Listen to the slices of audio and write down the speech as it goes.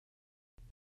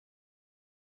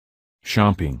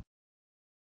Shopping.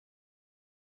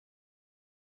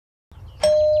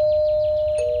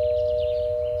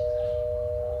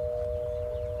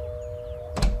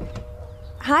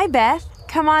 Hi, Beth.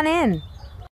 Come on in.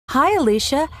 Hi,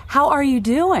 Alicia. How are you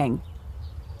doing?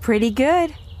 Pretty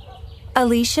good.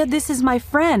 Alicia, this is my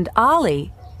friend,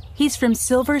 Ollie. He's from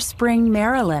Silver Spring,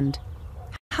 Maryland.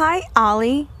 Hi,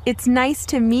 Ollie. It's nice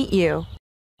to meet you.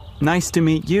 Nice to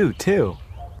meet you, too.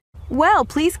 Well,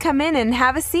 please come in and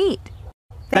have a seat.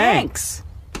 Thanks.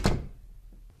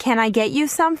 Can I get you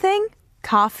something?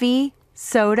 Coffee?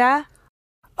 Soda?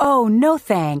 Oh, no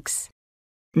thanks.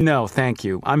 No, thank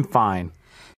you. I'm fine.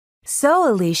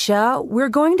 So, Alicia, we're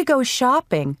going to go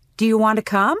shopping. Do you want to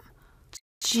come?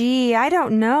 Gee, I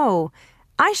don't know.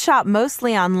 I shop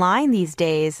mostly online these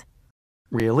days.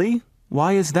 Really?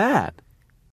 Why is that?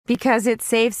 Because it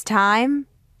saves time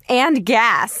and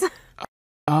gas.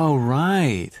 Oh,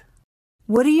 right.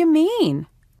 What do you mean?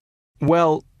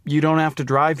 Well, you don't have to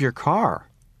drive your car.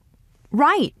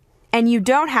 Right. And you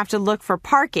don't have to look for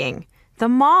parking. The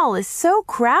mall is so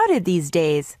crowded these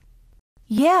days.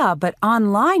 Yeah, but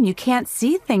online you can't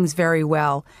see things very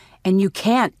well, and you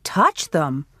can't touch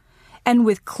them. And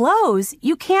with clothes,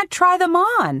 you can't try them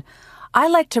on. I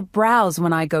like to browse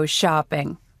when I go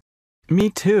shopping. Me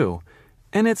too.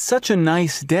 And it's such a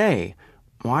nice day.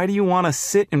 Why do you want to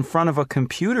sit in front of a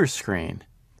computer screen?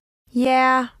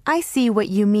 Yeah, I see what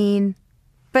you mean.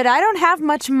 But I don't have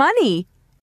much money.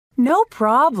 No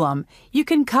problem. You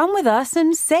can come with us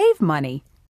and save money.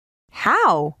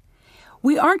 How?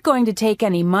 We aren't going to take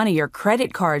any money or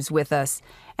credit cards with us,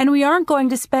 and we aren't going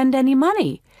to spend any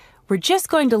money. We're just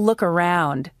going to look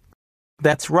around.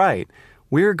 That's right.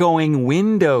 We're going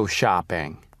window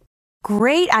shopping.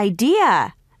 Great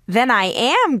idea. Then I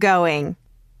am going.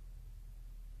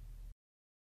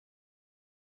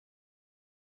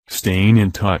 Staying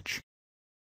in touch.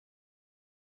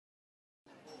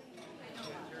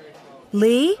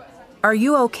 Lee, are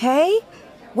you okay?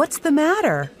 What's the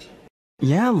matter?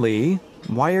 Yeah, Lee.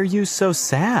 Why are you so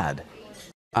sad?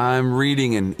 I'm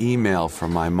reading an email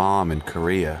from my mom in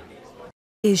Korea.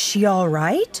 Is she all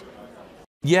right?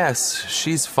 Yes,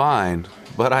 she's fine,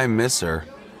 but I miss her.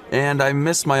 And I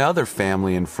miss my other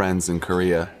family and friends in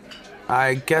Korea.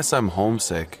 I guess I'm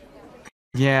homesick.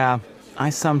 Yeah, I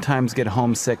sometimes get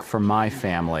homesick for my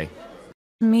family.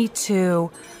 Me too.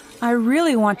 I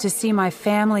really want to see my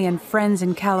family and friends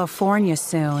in California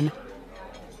soon.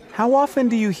 How often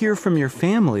do you hear from your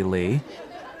family, Lee?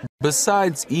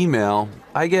 Besides email,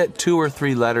 I get 2 or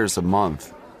 3 letters a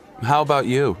month. How about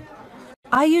you?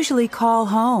 I usually call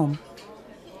home.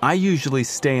 I usually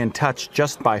stay in touch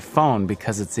just by phone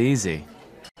because it's easy.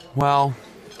 Well,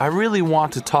 I really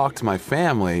want to talk to my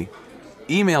family.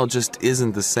 Email just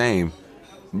isn't the same,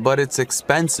 but it's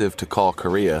expensive to call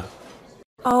Korea.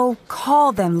 Oh,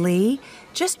 call them, Lee.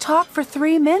 Just talk for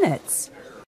 3 minutes.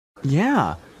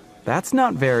 Yeah, that's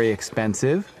not very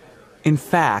expensive. In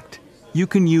fact, you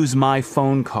can use my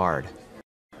phone card.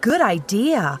 Good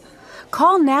idea.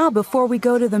 Call now before we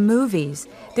go to the movies.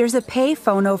 There's a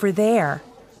payphone over there.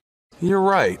 You're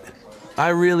right. I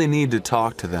really need to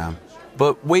talk to them.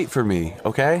 But wait for me,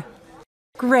 okay?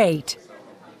 Great.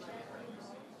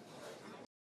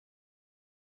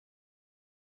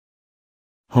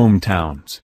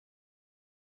 Hometowns.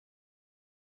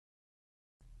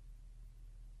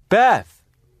 Beth!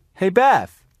 Hey,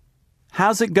 Beth!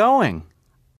 How's it going?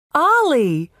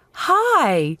 Ollie,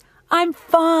 hi. I'm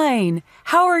fine.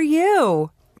 How are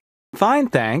you? Fine,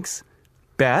 thanks.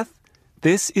 Beth,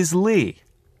 this is Lee.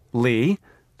 Lee,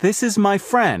 this is my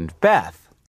friend, Beth.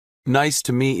 Nice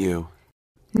to meet you.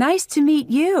 Nice to meet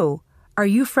you. Are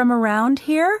you from around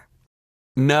here?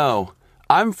 No,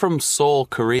 I'm from Seoul,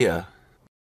 Korea.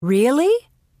 Really?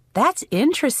 That's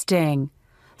interesting.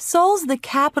 Seoul's the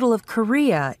capital of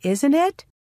Korea, isn't it?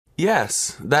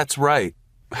 Yes, that's right.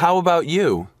 How about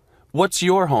you? What's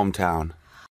your hometown?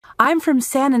 I'm from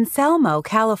San Anselmo,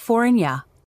 California.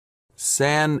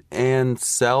 San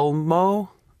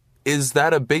Anselmo? Is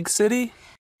that a big city?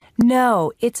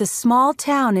 No, it's a small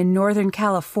town in Northern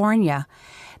California.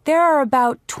 There are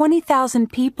about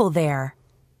 20,000 people there.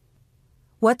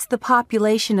 What's the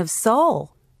population of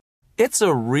Seoul? It's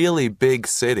a really big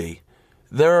city.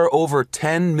 There are over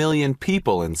 10 million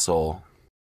people in Seoul.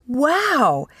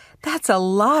 Wow, that's a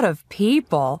lot of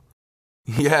people.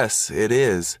 Yes, it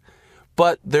is.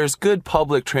 But there's good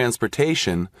public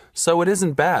transportation, so it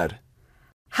isn't bad.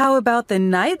 How about the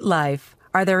nightlife?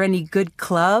 Are there any good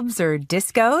clubs or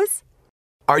discos?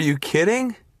 Are you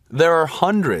kidding? There are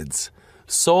hundreds.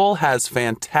 Seoul has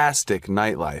fantastic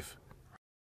nightlife.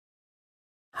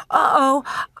 Uh-oh,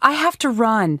 I have to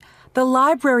run. The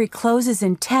library closes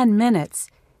in 10 minutes.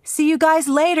 See you guys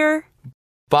later.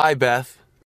 Bye, Beth.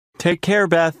 Take care,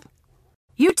 Beth.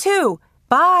 You too.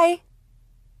 Bye.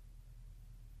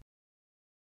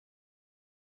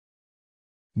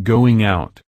 Going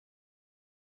out.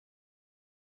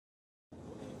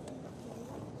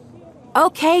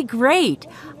 Okay, great.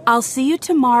 I'll see you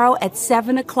tomorrow at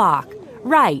 7 o'clock.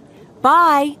 Right.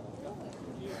 Bye.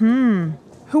 Who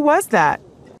was that?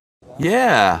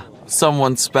 Yeah,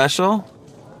 someone special?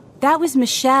 That was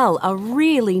Michelle, a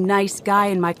really nice guy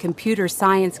in my computer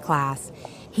science class.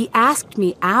 He asked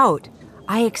me out.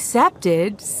 I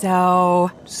accepted, so...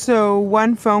 So,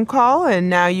 one phone call and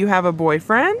now you have a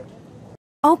boyfriend?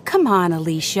 Oh, come on,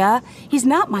 Alicia. He's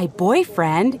not my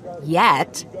boyfriend.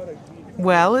 Yet.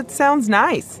 Well, it sounds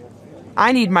nice.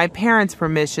 I need my parents'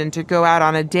 permission to go out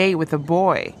on a date with a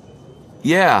boy.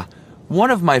 Yeah,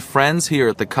 one of my friends here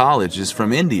at the college is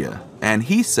from India, and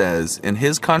he says in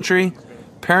his country,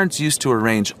 parents used to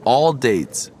arrange all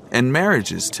dates and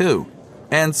marriages too,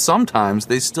 and sometimes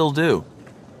they still do.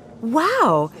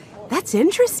 Wow, that's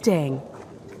interesting.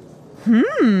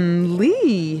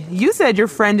 Lee, you said your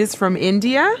friend is from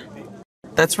India?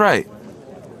 That's right.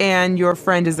 And your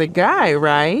friend is a guy,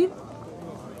 right?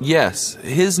 Yes,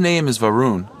 his name is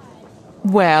Varun.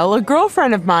 Well, a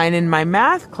girlfriend of mine in my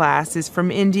math class is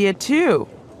from India too.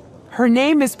 Her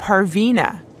name is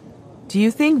Parveena. Do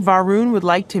you think Varun would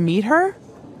like to meet her?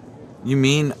 You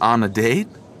mean on a date?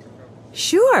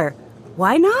 Sure,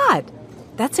 why not?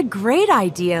 That's a great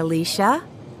idea, Alicia.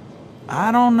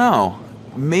 I don't know.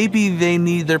 Maybe they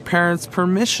need their parents'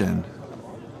 permission.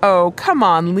 Oh, come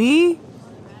on, Lee.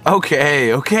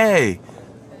 Okay.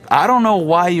 I don't know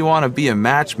why you want to be a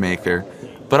matchmaker,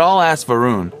 but I'll ask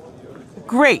Varun.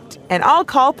 Great, and I'll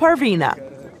call Parveena.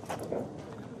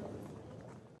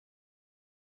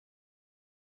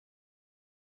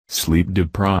 Sleep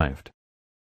deprived.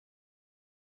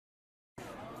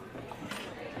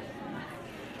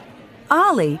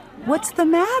 Ollie, what's the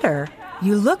matter?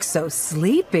 You look so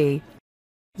sleepy.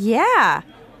 Yeah.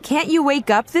 Can't you wake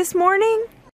up this morning?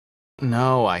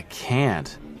 No, I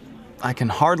can't. I can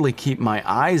hardly keep my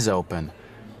eyes open.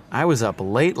 I was up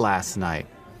late last night.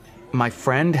 My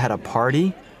friend had a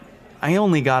party. I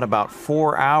only got about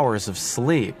 4 hours of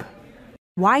sleep.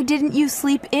 Why didn't you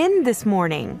sleep in this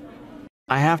morning?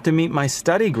 I have to meet my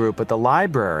study group at the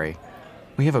library.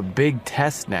 We have a big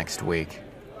test next week.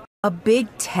 A big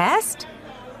test?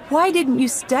 Why didn't you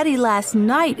study last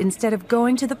night instead of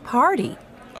going to the party?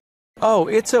 Oh,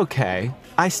 it's okay.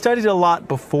 I studied a lot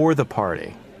before the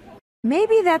party.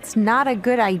 Maybe that's not a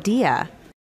good idea.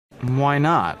 Why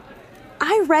not?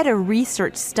 I read a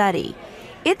research study.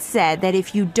 It said that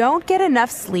if you don't get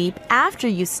enough sleep after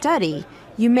you study,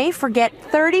 you may forget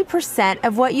 30%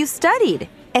 of what you studied,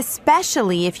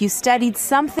 especially if you studied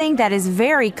something that is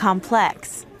very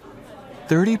complex.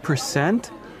 30%?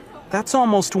 That's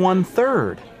almost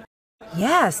 1/3.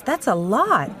 Yes, that's a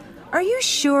lot. Are you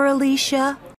sure,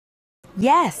 Alicia?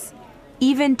 Yes.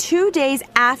 Even 2 days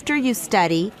after you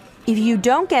study, if you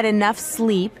don't get enough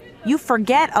sleep, you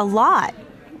forget a lot.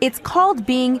 It's called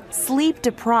being sleep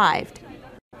deprived.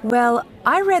 Well,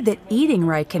 I read that eating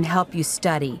right can help you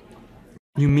study.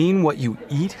 You mean what you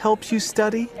eat helps you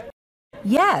study?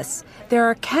 Yes, there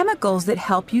are chemicals that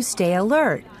help you stay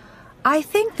alert. I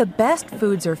think the best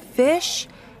foods are fish,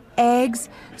 eggs,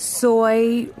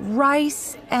 soy,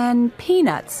 rice, and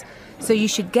peanuts. So you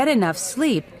should get enough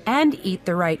sleep and eat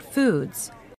the right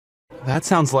foods. That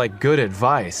sounds like good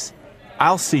advice.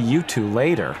 I'll see you two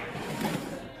later.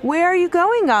 Where are you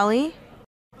going, Ollie?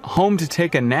 Home to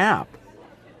take a nap.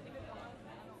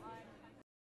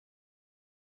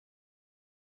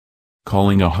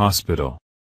 Calling a hospital.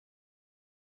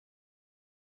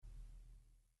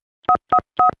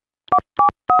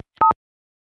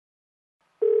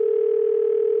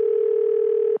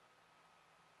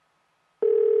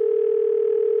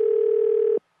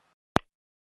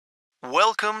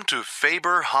 Welcome to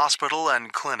Faber Hospital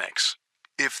and Clinics.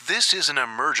 If this is an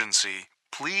emergency,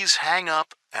 please hang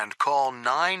up and call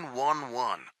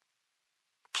 911.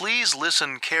 Please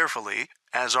listen carefully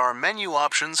as our menu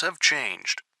options have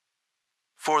changed.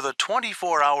 For the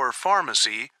 24-hour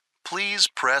pharmacy, please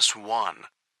press 1.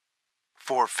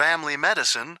 For family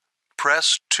medicine,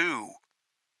 press 2.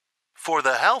 For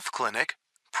the health clinic,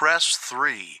 press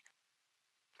 3.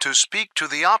 To speak to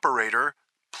the operator,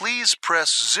 please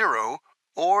press 0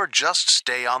 or just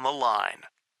stay on the line.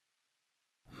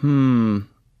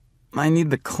 I need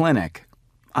the clinic.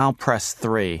 I'll press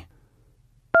 3.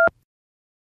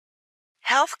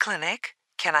 Health clinic,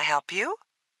 can I help you?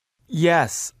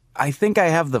 Yes, I think I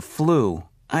have the flu.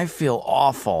 I feel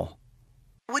awful.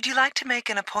 Would you like to make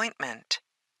an appointment?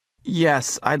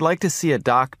 Yes, I'd like to see a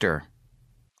doctor.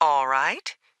 All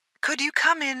right. Could you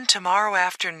come in tomorrow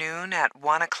afternoon at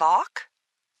 1 o'clock?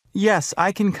 Yes,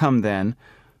 I can come then.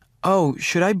 Oh,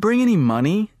 should I bring any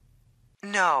money?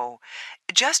 No,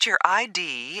 just your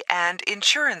ID and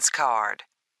insurance card.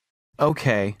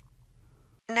 Okay.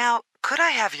 Now, could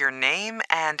I have your name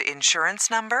and insurance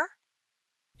number?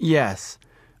 Yes.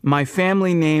 My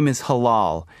family name is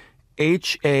Halal.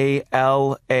 H-A-L-A-L.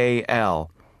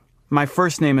 My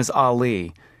first name is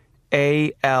Ali.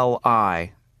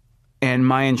 A-L-I. And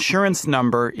my insurance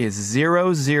number is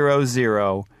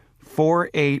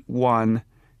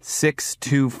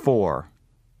 000-481-624.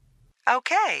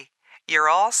 Okay, you're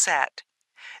all set.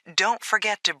 Don't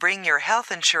forget to bring your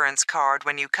health insurance card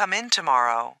when you come in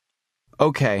tomorrow.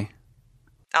 Okay.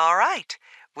 All right,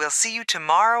 we'll see you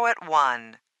tomorrow at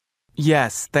 1.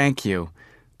 Yes, thank you.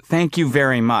 Thank you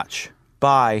very much.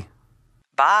 Bye.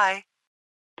 Bye.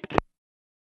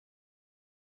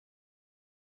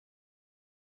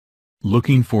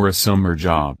 Looking for a summer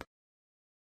job.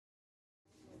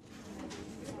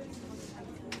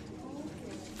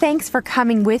 Thanks for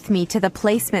coming with me to the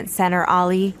placement center,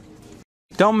 Ollie.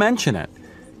 Don't mention it.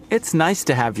 It's nice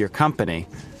to have your company.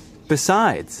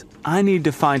 Besides, I need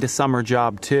to find a summer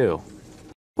job too.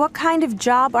 What kind of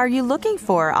job are you looking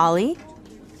for, Ollie?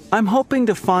 I'm hoping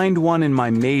to find one in my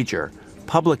major,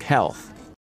 public health.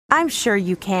 I'm sure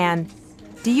you can.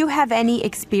 Do you have any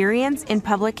experience in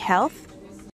public health?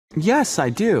 Yes, I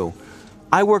do.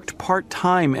 I worked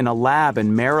part-time in a lab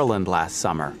in Maryland last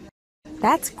summer.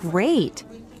 That's great.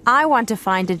 I want to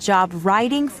find a job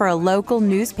writing for a local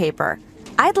newspaper.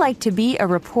 I'd like to be a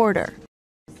reporter.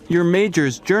 Your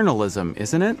major's journalism,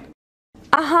 isn't it?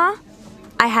 Uh-huh.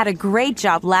 I had a great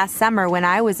job last summer when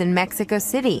I was in Mexico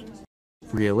City.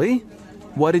 Really?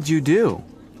 What did you do?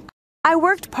 I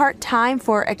worked part-time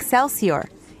for Excelsior.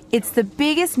 It's the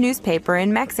biggest newspaper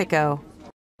in Mexico.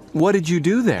 What did you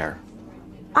do there?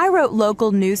 I wrote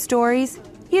local news stories,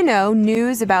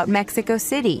 news about Mexico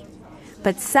City.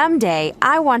 But someday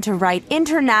I want to write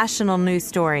international news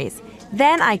stories.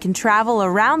 Then I can travel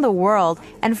around the world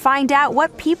and find out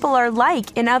what people are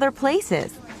like in other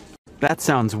places. That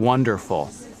sounds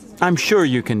wonderful. I'm sure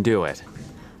you can do it.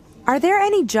 Are there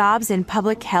any jobs in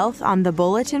public health on the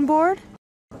bulletin board?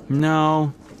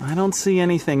 No, I don't see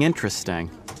anything interesting.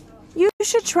 You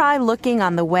should try looking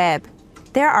on the web.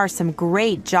 There are some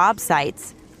great job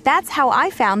sites. That's how I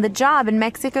found the job in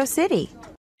Mexico City.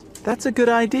 That's a good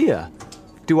idea.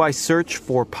 Do I search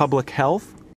for public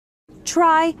health?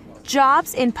 Try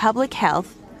jobs in public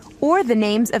health or the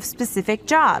names of specific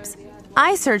jobs.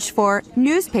 I searched for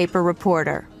newspaper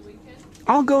reporter.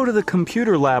 I'll go to the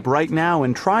computer lab right now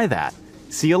and try that.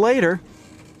 See you later.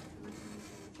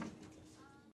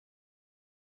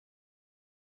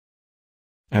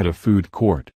 At a food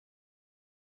court.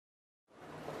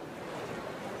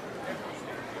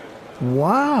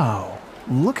 Wow!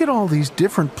 Look at all these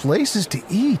different places to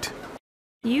eat.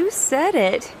 You said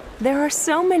it. There are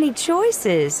so many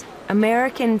choices.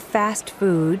 American fast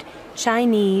food,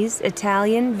 Chinese,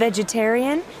 Italian,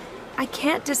 vegetarian. I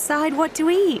can't decide what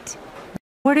to eat.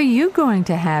 What are you going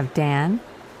to have, Dan?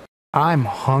 I'm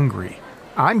hungry.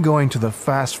 I'm going to the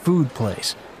fast food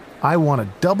place. I want a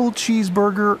double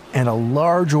cheeseburger and a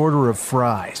large order of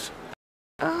fries.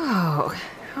 Oh,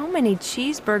 how many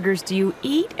cheeseburgers do you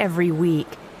eat every week?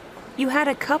 You had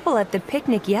a couple at the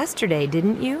picnic yesterday,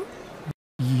 didn't you?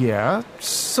 Yeah,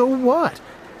 so what?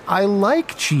 I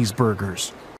like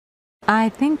cheeseburgers. I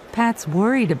think Pat's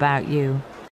worried about you.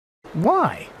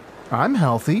 Why? I'm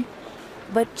healthy.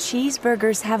 But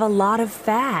cheeseburgers have a lot of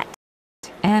fat.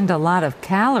 And a lot of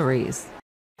calories.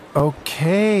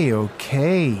 Okay.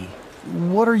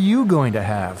 What are you going to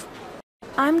have?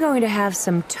 I'm going to have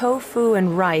some tofu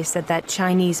and rice at that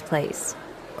Chinese place.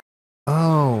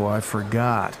 Oh, I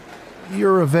forgot.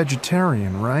 You're a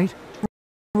vegetarian, right?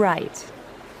 Right.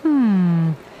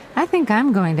 I think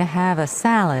I'm going to have a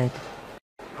salad.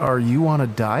 Are you on a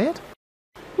diet?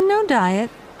 No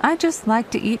diet. I just like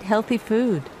to eat healthy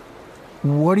food.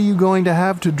 What are you going to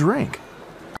have to drink?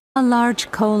 A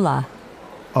large cola.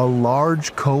 A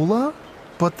large cola?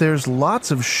 But there's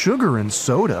lots of sugar in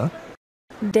soda.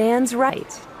 Dan's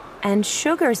right. And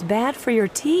sugar's bad for your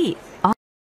teeth.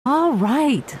 All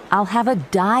right. I'll have a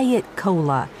diet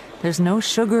cola. There's no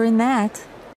sugar in that.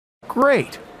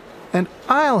 Great. And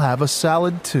I'll have a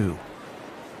salad too.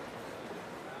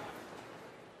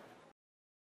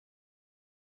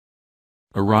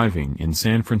 Arriving in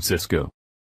San Francisco.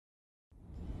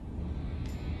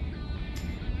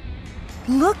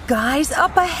 Look, guys,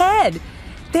 up ahead.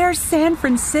 There's San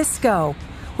Francisco.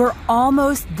 We're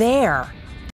almost there.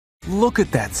 Look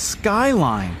at that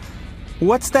skyline.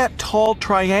 What's that tall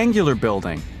triangular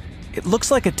building? It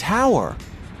looks like a tower.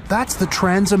 That's the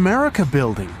Transamerica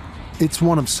Building. It's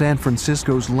one of San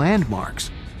Francisco's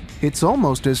landmarks. It's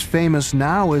almost as famous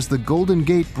now as the Golden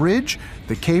Gate Bridge,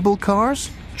 the cable cars,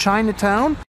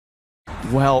 Chinatown.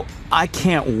 Well, I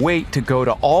can't wait to go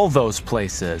to all those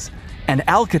places. And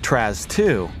Alcatraz,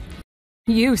 too.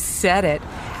 You said it.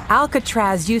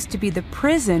 Alcatraz used to be the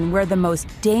prison where the most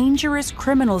dangerous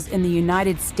criminals in the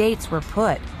United States were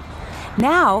put.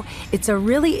 Now, it's a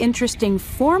really interesting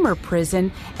former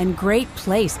prison and great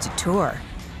place to tour.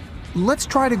 Let's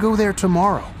try to go there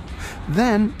tomorrow.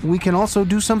 Then we can also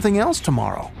do something else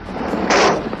tomorrow.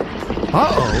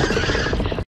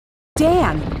 Uh-oh.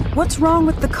 Dan, what's wrong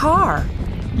with the car?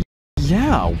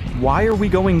 Yeah, why are we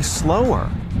going slower?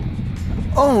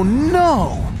 Oh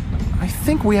no! I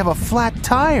think we have a flat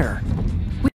tire.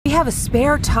 We have a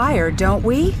spare tire, don't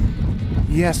we?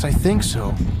 Yes, I think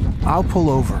so. I'll pull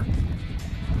over.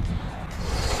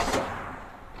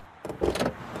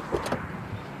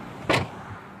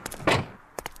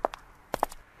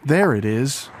 There it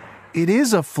is. It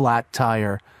is a flat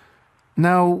tire.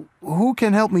 Now, who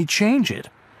can help me change it?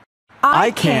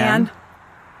 I can.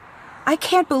 I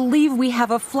can't believe we have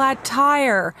a flat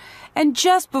tire. And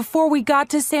just before we got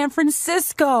to San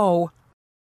Francisco.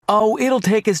 Oh, it'll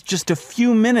take us just a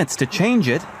few minutes to change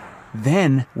it.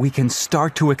 Then we can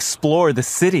start to explore the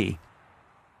city.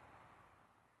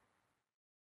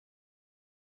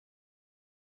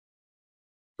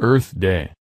 Earth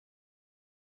Day.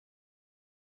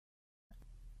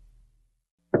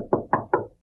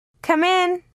 Come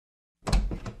in.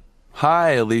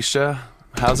 Hi, Alicia.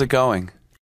 How's it going?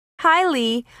 Hi,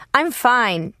 Lee. I'm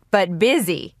fine, but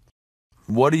busy.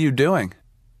 What are you doing?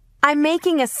 I'm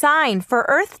making a sign for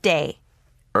Earth Day.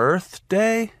 Earth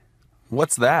Day?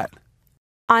 What's that?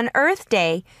 On Earth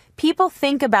Day, people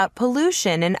think about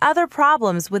pollution and other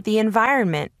problems with the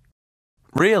environment.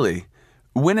 Really?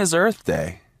 When is Earth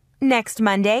Day? Next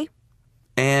Monday.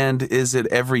 And is it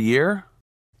every year?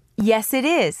 Yes, it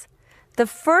is. The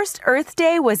first Earth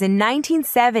Day was in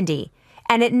 1970,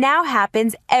 and it now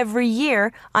happens every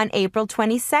year on April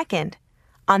 22nd.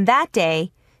 On that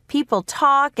day, people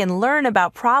talk and learn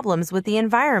about problems with the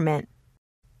environment.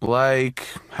 Like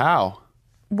how?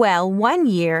 Well, one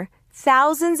year,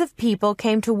 thousands of people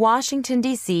came to Washington,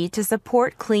 D.C. to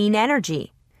support clean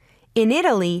energy. In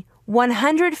Italy,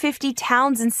 150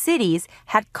 towns and cities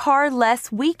had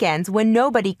car-less weekends when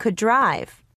nobody could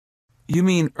drive. You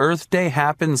mean Earth Day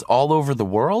happens all over the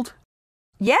world?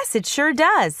 Yes, it sure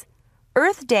does.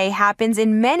 Earth Day happens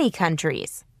in many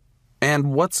countries.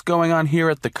 And what's going on here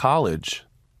at the college?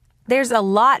 There's a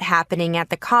lot happening at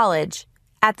the college.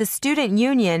 At the student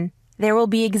union, there will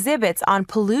be exhibits on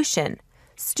pollution.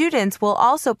 Students will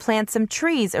also plant some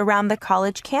trees around the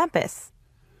college campus.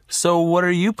 So what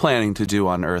are you planning to do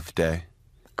on Earth Day?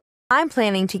 I'm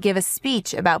planning to give a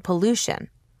speech about pollution.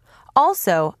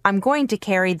 Also, I'm going to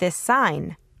carry this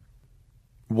sign.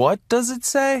 What does it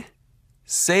say?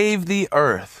 Save the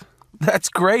Earth. That's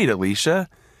great, Alicia.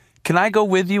 Can I go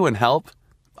with you and help?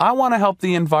 I want to help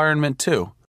the environment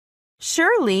too.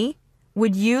 Surely.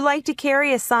 Would you like to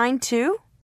carry a sign too?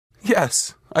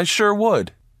 Yes, I sure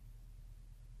would.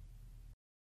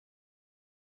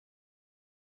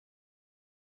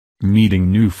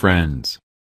 Meeting new friends.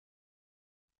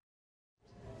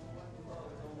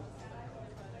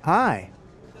 Hi.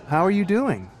 How are you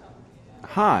doing?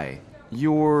 Hi,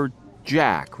 you're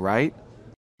Jack, right?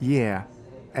 Yeah.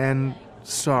 And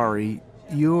sorry,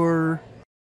 you're...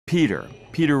 Peter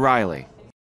Riley.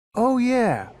 Oh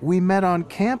yeah, we met on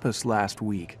campus last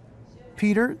week.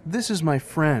 Peter, this is my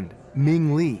friend,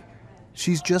 Ming Lee.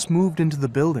 She's just moved into the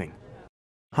building.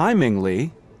 Hi, Ming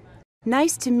Lee.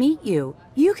 Nice to meet you.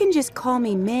 You can just call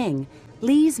me Ming.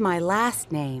 Lee's my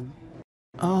last name.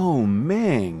 Oh,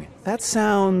 Ming. That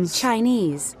sounds...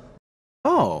 Chinese.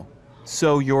 Oh,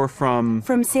 so you're from...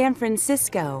 From San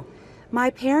Francisco. My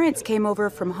parents came over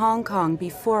from Hong Kong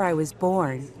before I was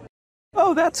born.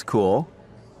 Oh, that's cool.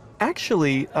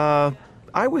 Actually,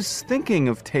 I was thinking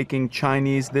of taking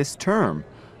Chinese this term.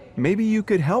 Maybe you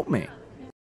could help me.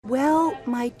 Well,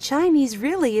 my Chinese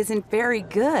really isn't very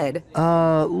good.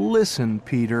 Listen,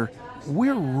 Peter.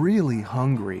 We're really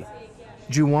hungry.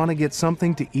 Do you want to get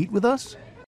something to eat with us?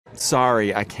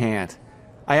 Sorry, I can't.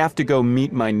 I have to go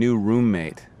meet my new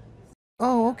roommate.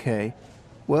 Oh, okay.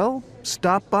 Well,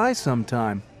 stop by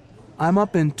sometime. I'm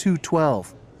up in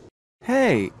 212.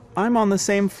 Hey, I'm on the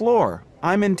same floor.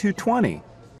 I'm in 220.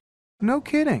 No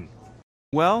kidding.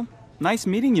 Well, nice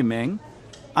meeting you, Ming.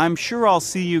 I'm sure I'll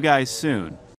see you guys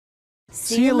soon.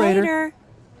 See you later.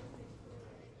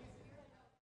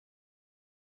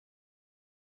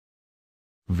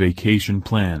 Vacation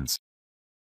plans.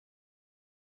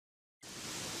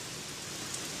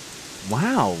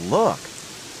 Wow, look.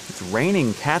 It's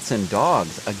raining cats and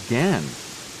dogs again.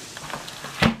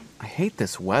 I hate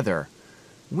this weather.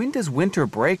 When does winter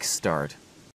break start?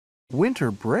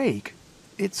 Winter break?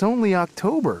 It's only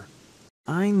October.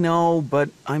 I know,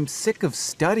 but I'm sick of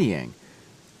studying.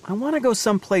 I want to go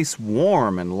someplace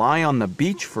warm and lie on the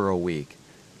beach for a week.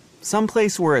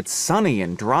 Someplace where it's sunny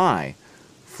and dry.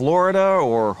 Florida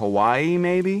or Hawaii,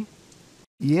 maybe?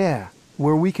 Yeah,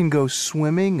 where we can go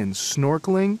swimming and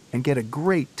snorkeling and get a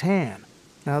great tan.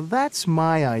 Now that's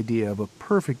my idea of a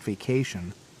perfect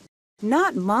vacation.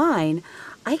 Not mine.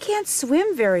 I can't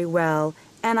swim very well,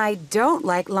 and I don't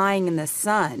like lying in the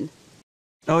sun.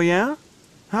 Oh, yeah?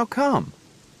 How come?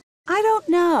 I don't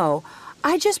know.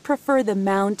 I just prefer the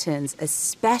mountains,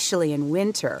 especially in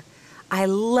winter. I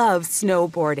love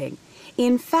snowboarding.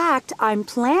 In fact, I'm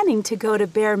planning to go to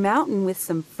Bear Mountain with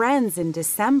some friends in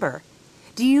December.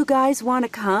 Do you guys want to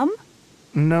come?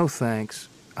 No thanks.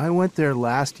 I went there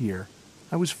last year.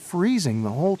 I was freezing the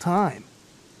whole time.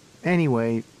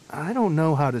 Anyway, I don't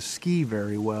know how to ski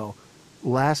very well.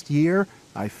 Last year,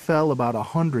 I fell about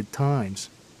 100 times.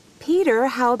 Peter,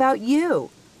 how about you?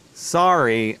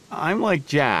 Sorry, I'm like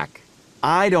Jack.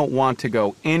 I don't want to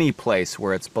go any place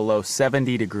where it's below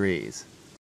 70 degrees.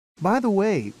 By the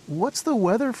way, what's the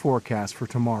weather forecast for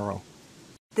tomorrow?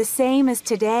 The same as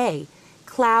today.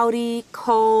 Cloudy,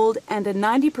 cold, and a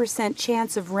 90%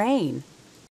 chance of rain.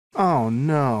 Oh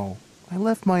no, I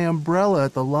left my umbrella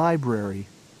at the library.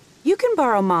 You can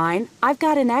borrow mine. I've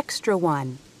got an extra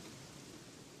one.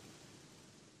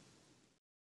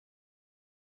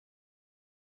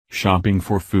 Shopping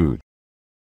for food.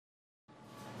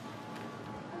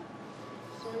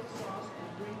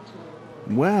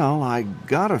 Well, I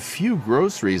got a few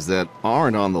groceries that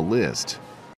aren't on the list.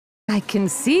 I can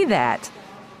see that.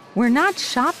 We're not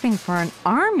shopping for an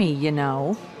army, you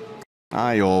know.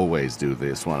 I always do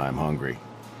this when I'm hungry.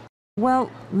 Well,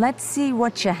 let's see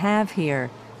what you have here.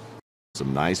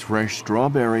 Some nice fresh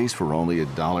strawberries for only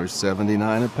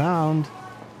 $1.79 a pound.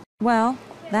 Well,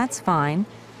 that's fine.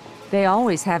 They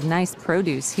always have nice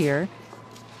produce here.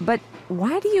 But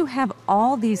why do you have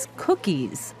all these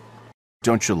cookies?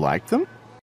 Don't you like them?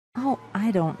 Oh,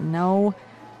 I don't know.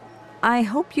 I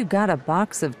hope you got a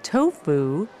box of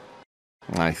tofu.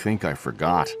 I think I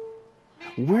forgot.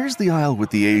 Where's the aisle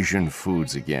with the Asian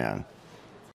foods again?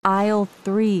 Aisle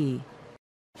 3.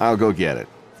 I'll go get it.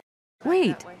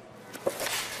 Wait.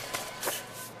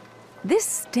 This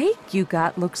steak you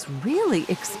got looks really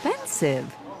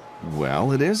expensive.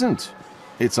 Well, it isn't.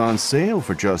 It's on sale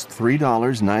for just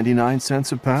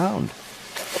 $3.99 a pound.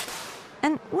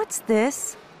 And what's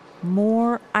this?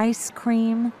 More ice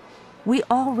cream? We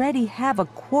already have a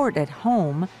quart at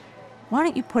home. Why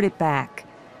don't you put it back?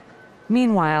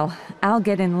 Meanwhile, I'll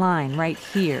get in line right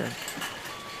here.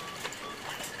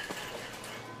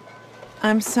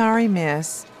 I'm sorry,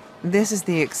 miss. This is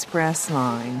the express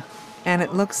line, and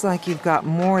it looks like you've got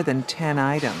more than 10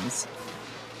 items.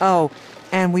 Oh,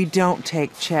 and we don't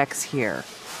take checks here.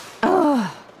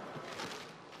 Ugh.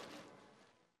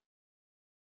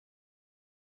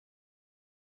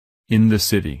 In the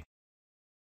city.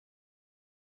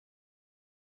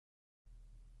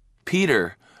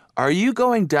 Peter, are you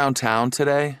going downtown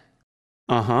today?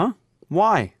 Uh-huh.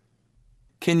 Why?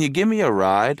 Can you give me a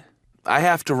ride? I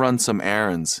have to run some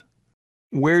errands.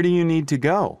 Where do you need to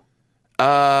go?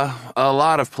 A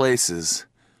lot of places.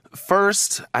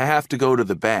 First, I have to go to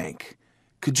the bank.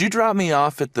 Could you drop me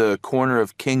off at the corner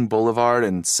of King Boulevard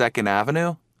and 2nd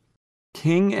Avenue?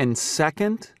 King and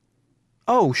 2nd?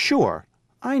 Oh, sure.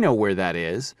 I know where that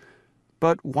is.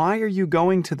 But why are you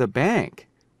going to the bank?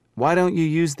 Why don't you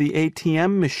use the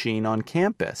ATM machine on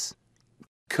campus?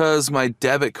 'Cause my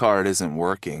debit card isn't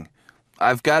working.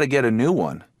 I've got to get a new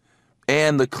one.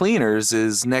 And the cleaners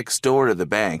is next door to the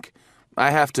bank.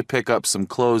 I have to pick up some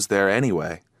clothes there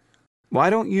anyway. Why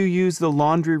don't you use the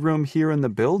laundry room here in the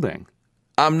building?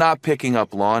 I'm not picking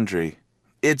up laundry.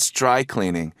 It's dry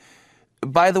cleaning.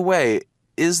 By the way,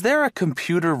 is there a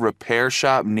computer repair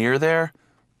shop near there?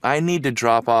 I need to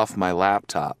drop off my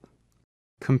laptop.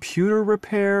 Computer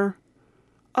repair?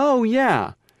 Oh,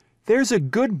 yeah. There's a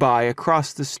Goodbye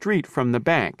across the street from the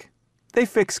bank. They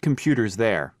fix computers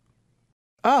there.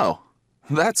 Oh,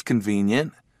 that's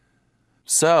convenient.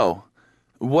 So,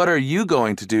 what are you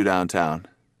going to do downtown?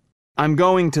 I'm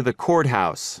going to the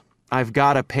courthouse. I've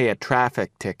got to pay a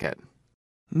traffic ticket.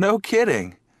 No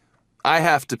kidding. I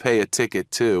have to pay a ticket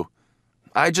too.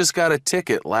 I just got a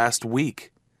ticket last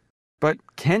week. But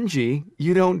Kenji,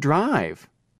 you don't drive.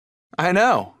 I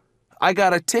know. I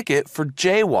got a ticket for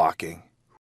jaywalking.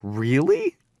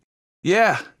 Really?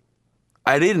 Yeah,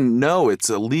 I didn't know it's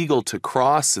illegal to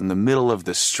cross in the middle of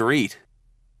the street.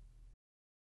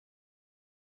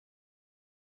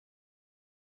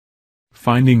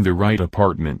 Finding the right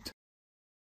apartment.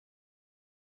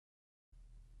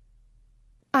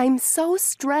 I'm so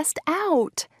stressed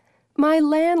out. My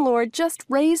landlord just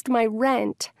raised my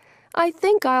rent. I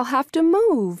think I'll have to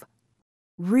move.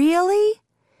 Really?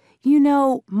 You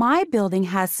know, my building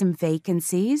has some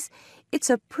vacancies. It's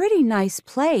a pretty nice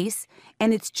place,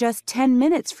 and it's just 10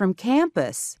 minutes from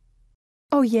campus.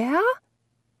 Oh, yeah?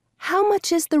 How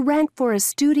much is the rent for a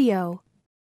studio?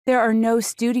 There are no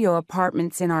studio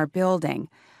apartments in our building.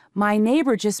 My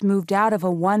neighbor just moved out of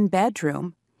a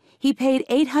one-bedroom. He paid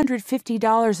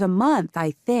 $850 a month,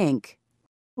 I think.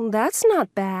 That's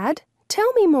not bad.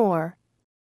 Tell me more.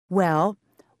 Well,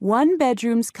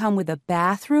 one-bedrooms come with a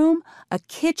bathroom, a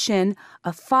kitchen,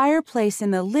 a fireplace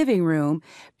in the living room,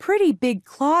 pretty big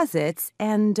closets,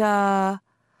 and,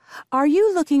 Are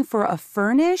you looking for a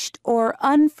furnished or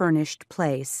unfurnished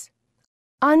place?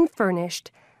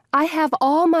 Unfurnished. I have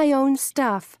all my own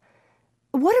stuff.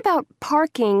 What about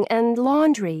parking and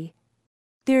laundry?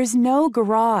 There's no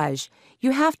garage.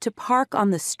 You have to park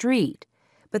on the street.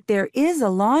 But there is a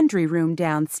laundry room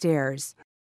downstairs.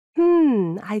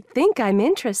 I think I'm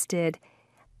interested.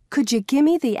 Could you give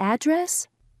me the address?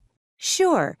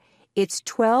 Sure. It's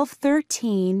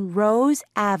 1213 Rose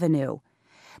Avenue.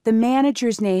 The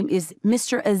manager's name is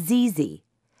Mr. Azizi.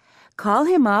 Call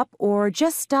him up or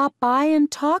just stop by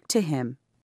and talk to him.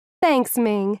 Thanks,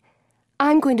 Ming.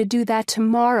 I'm going to do that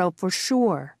tomorrow for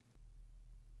sure.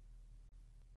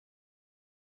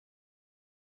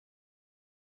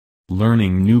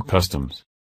 Learning new customs.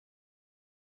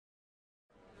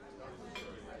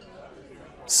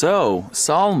 So,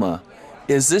 Salma,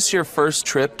 is this your first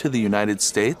trip to the United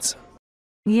States?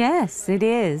 Yes, it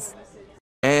is.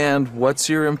 And what's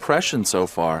your impression so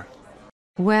far?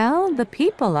 Well, the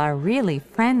people are really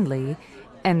friendly,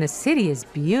 and the city is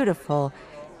beautiful.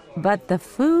 But the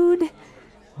food,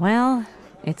 well,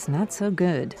 it's not so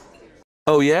good.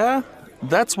 Oh yeah?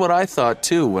 That's what I thought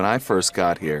too when I first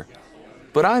got here.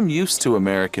 But I'm used to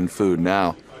American food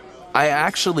now. I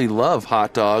actually love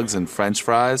hot dogs and French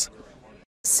fries.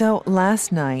 So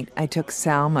last night, I took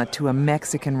Salma to a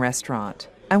Mexican restaurant.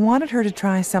 I wanted her to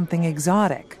try something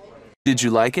exotic. Did you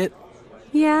like it?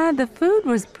 Yeah, the food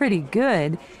was pretty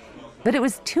good, but it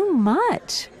was too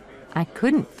much. I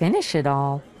couldn't finish it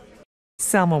all.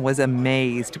 Selma was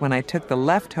amazed when I took the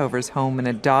leftovers home in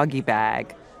a doggy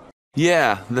bag.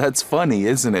 Yeah, that's funny,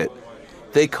 isn't it?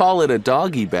 They call it a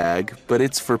doggy bag, but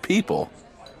it's for people.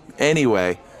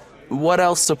 Anyway, what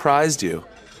else surprised you?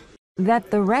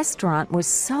 That the restaurant was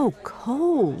so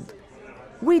cold.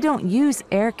 We don't use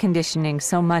air conditioning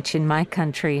so much in my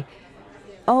country.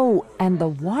 Oh, and the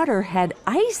water had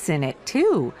ice in it,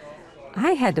 too.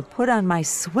 I had to put on my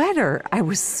sweater. I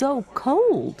was so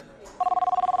cold.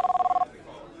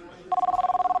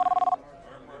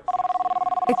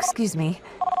 Excuse me.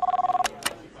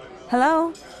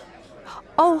 Hello?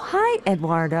 Oh, hi,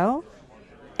 Eduardo.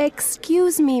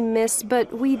 Excuse me, miss,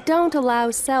 but we don't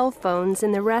allow cell phones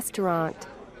in the restaurant.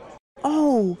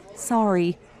 Oh,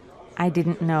 sorry. I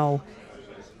didn't know.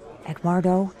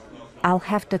 Eduardo, I'll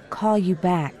have to call you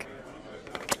back.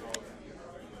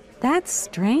 That's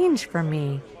strange for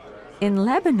me. In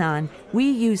Lebanon, we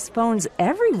use phones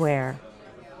everywhere.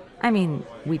 I mean,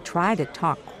 we try to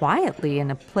talk quietly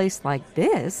in a place like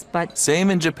this, but... Same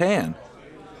in Japan.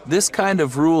 This kind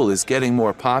of rule is getting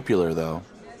more popular, though.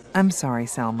 I'm sorry,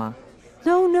 Selma.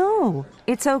 No,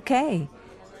 it's okay.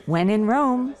 When in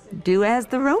Rome, do as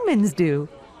the Romans do.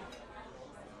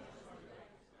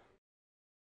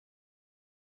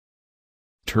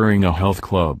 Touring a health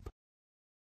club.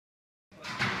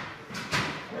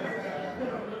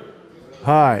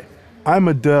 Hi, I'm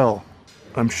Adele.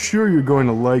 I'm sure you're going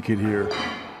to like it here.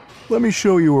 Let me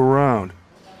show you around.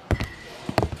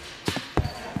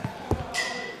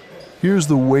 Here's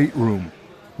the weight room.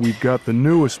 We've got the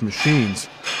newest machines.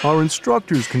 Our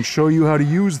instructors can show you how to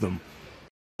use them.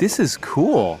 This is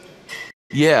cool.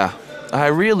 Yeah, I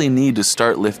really need to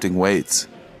start lifting weights.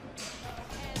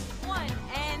 1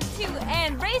 and 2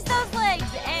 and raise those legs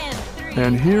and 3.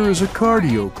 And here is a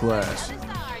cardio class.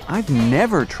 I've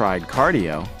never tried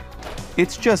cardio.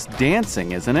 It's just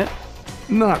dancing, isn't it?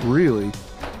 Not really.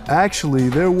 Actually,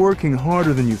 they're working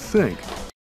harder than you think.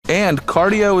 And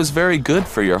cardio is very good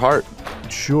for your heart.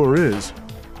 It sure is.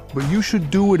 But you should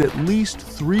do it at least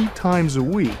 3 times a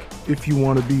week if you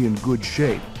want to be in good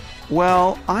shape.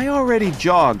 Well, I already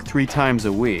jog 3 times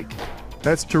a week.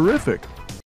 That's terrific.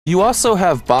 You also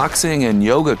have boxing and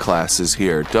yoga classes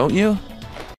here, don't you?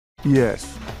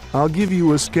 Yes. I'll give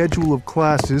you a schedule of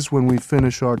classes when we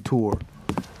finish our tour.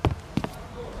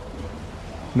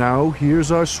 Now,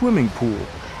 here's our swimming pool.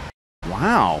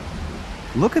 Wow.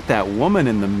 Look at that woman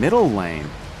in the middle lane.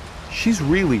 She's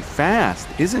really fast,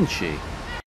 isn't she?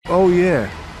 Oh yeah,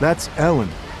 that's Ellen,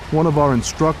 one of our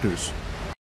instructors.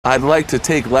 I'd like to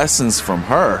take lessons from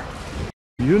her.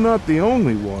 You're not the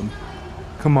only one.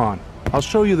 Come on, I'll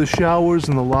show you the showers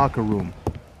and the locker room.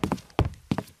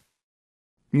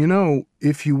 You know,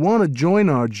 if you want to join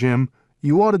our gym,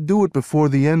 you ought to do it before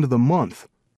the end of the month.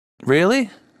 Really?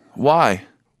 Why?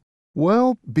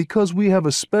 Well, because we have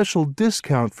a special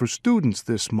discount for students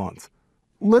this month.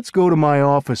 Let's go to my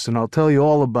office and I'll tell you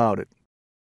all about it.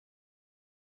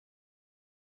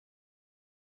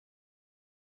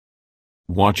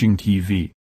 Watching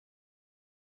TV.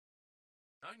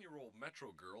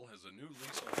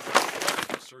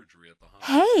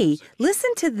 Hey,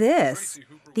 listen to this.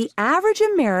 The average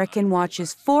American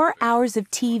watches 4 hours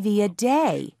of TV a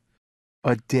day.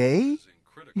 A day?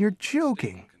 You're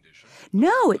joking.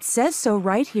 No, it says so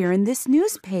right here in this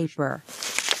newspaper.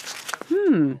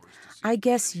 I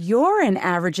guess you're an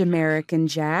average American,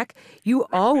 Jack. You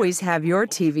always have your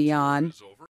TV on.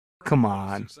 Come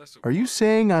on. Are you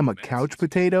saying I'm a couch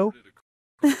potato?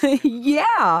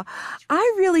 Yeah,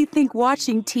 I really think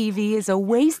watching TV is a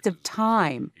waste of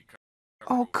time.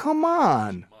 Oh, come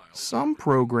on. Some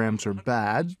programs are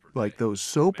bad, like those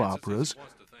soap operas,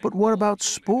 but what about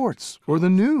sports or the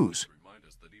news?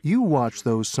 You watch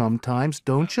those sometimes,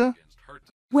 don't you?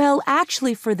 Well,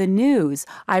 actually, for the news,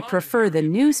 I prefer the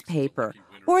newspaper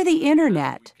or the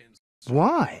internet.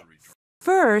 Why?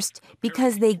 First,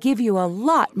 because they give you a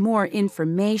lot more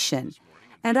information,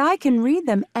 and I can read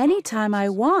them anytime I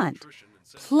want.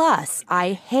 Plus,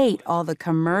 I hate all the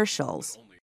commercials.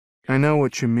 I know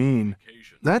what you mean.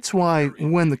 That's why,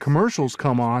 when the commercials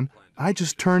come on, I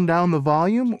just turn down the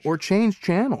volume or change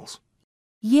channels.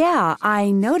 Yeah,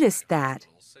 I noticed that.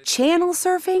 Channel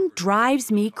surfing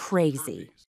drives me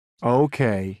crazy.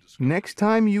 Okay, next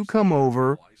time you come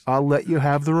over, I'll let you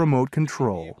have the remote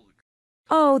control.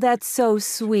 Oh, that's so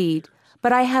sweet.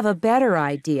 But I have a better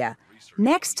idea.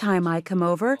 Next time I come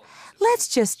over, let's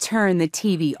just turn the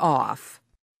TV off.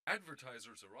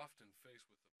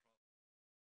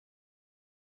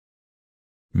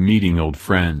 Meeting old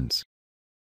friends.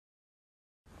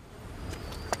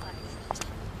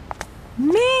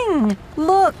 Ming,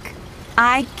 look!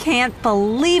 I can't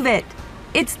believe it!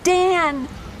 It's Dan!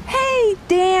 Hey,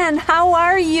 Dan, how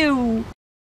are you?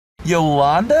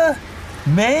 Yolanda?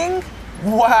 Ming?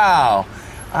 Wow!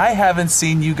 I haven't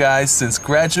seen you guys since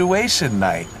graduation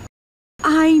night.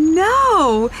 I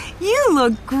know! You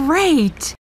look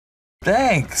great!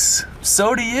 Thanks.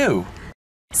 So do you.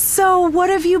 So, what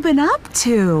have you been up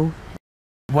to?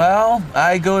 Well,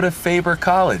 I go to Faber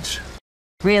College.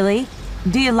 Really?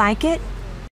 Do you like it?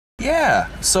 Yeah,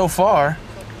 so far.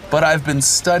 But I've been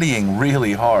studying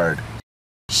really hard.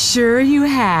 Sure you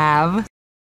have.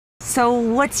 So,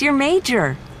 what's your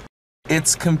major?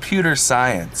 It's computer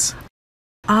science.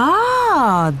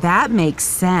 Ah, that makes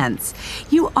sense.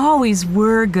 You always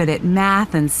were good at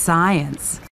math and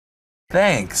science.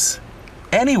 Thanks.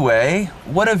 Anyway,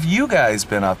 what have you guys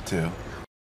been up to?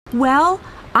 Well,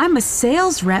 I'm a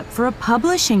sales rep for a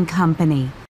publishing company.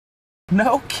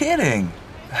 No kidding.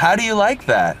 How do you like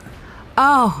that?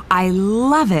 Oh, I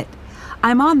love it.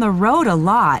 I'm on the road a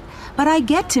lot, but I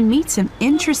get to meet some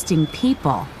interesting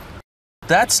people.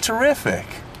 That's terrific.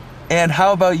 And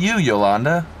how about you,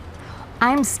 Yolanda?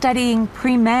 I'm studying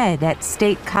pre-med at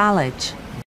State College.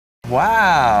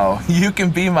 Wow, you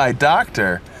can be my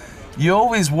doctor. You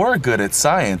always were good at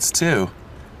science, too.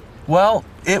 Well,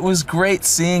 it was great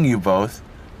seeing you both.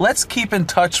 Let's keep in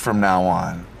touch from now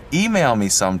on. Email me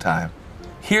sometime.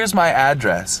 Here's my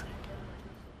address.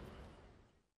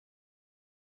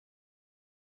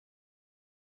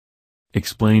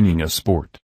 Explaining a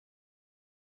sport.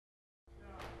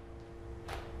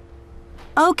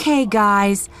 Okay,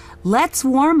 guys, let's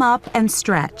warm up and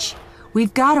stretch.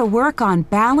 We've got to work on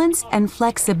balance and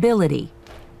flexibility.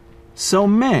 So,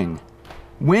 Ming,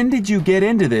 when did you get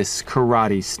into this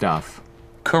karate stuff?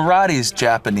 Karate's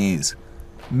Japanese.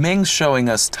 Ming's showing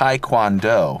us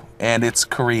Taekwondo, and it's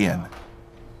Korean.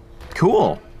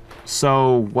 Cool.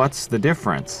 So, what's the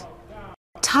difference?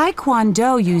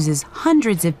 Taekwondo uses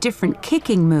hundreds of different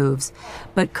kicking moves,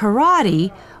 but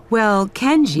karate, well,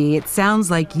 Kenji, it sounds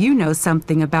like you know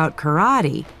something about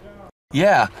karate.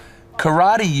 Yeah,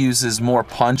 karate uses more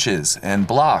punches and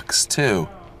blocks, too.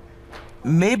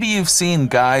 Maybe you've seen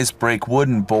guys break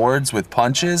wooden boards with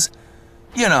punches.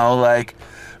 You know, like...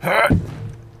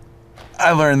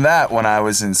 I learned that when I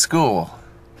was in school.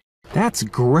 That's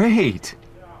great.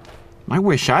 I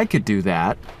wish I could do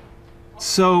that.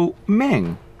 So,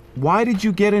 Ming, why did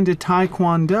you get into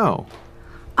Taekwondo?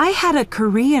 I had a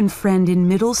Korean friend in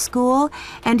middle school,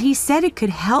 and he said it could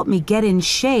help me get in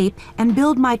shape and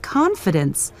build my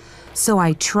confidence. So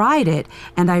I tried it,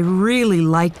 and I really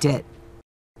liked it.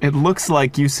 It looks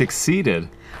like you succeeded.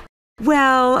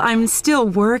 Well, I'm still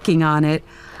working on it.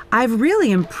 I've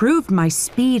really improved my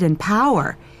speed and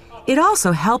power. It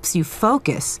also helps you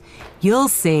focus. You'll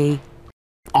see.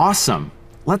 Awesome.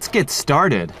 Let's get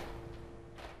started.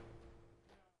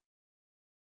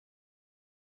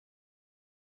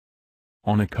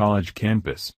 On a college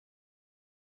campus.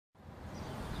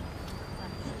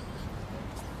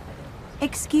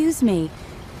 Excuse me,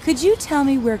 could you tell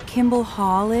me where Kimball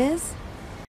Hall is?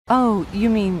 Oh, you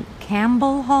mean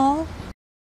Campbell Hall?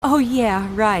 Oh, yeah,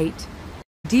 right.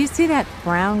 Do you see that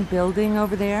brown building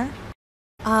over there?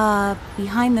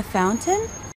 Behind the fountain?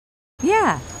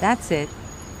 Yeah, that's it.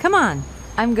 Come on,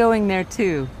 I'm going there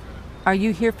too. Are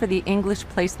you here for the English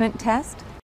placement test?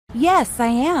 Yes, I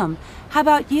am. How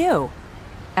about you?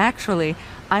 Actually,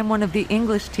 I'm one of the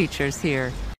English teachers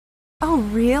here. Oh,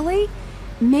 really?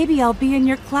 Maybe I'll be in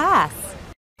your class.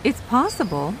 It's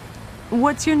possible.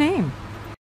 What's your name?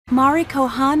 Mariko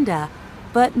Honda,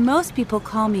 but most people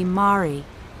call me Mari.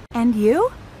 And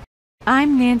you?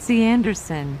 I'm Nancy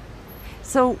Anderson.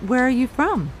 So, where are you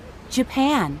from?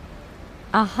 Japan.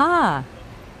 Aha.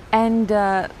 And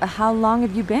how long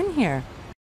have you been here?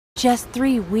 Just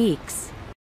 3 weeks.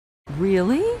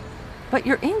 Really? But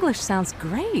your English sounds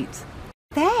great.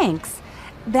 Thanks.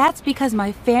 That's because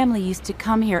my family used to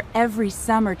come here every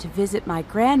summer to visit my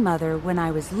grandmother when I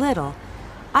was little.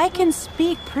 I can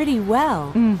speak pretty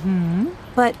well. Mm-hmm.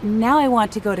 But now I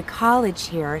want to go to college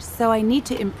here, so I need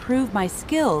to improve my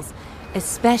skills,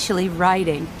 especially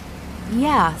writing.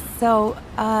 Yeah, so,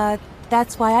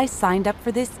 that's why I signed up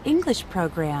for this English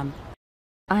program.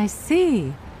 I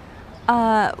see.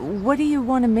 What do you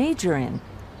want to major in?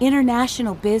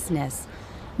 International business.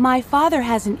 My father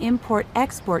has an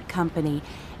import-export company,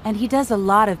 and he does a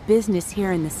lot of business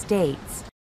here in the States.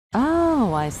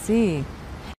 Oh, I see.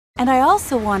 And I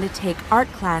also want to take art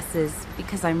classes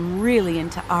because I'm really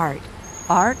into art.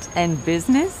 Art and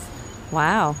business?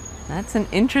 Wow, that's an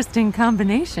interesting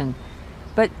combination.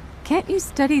 But can't you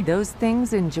study those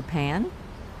things in Japan?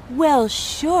 Well,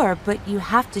 sure, but you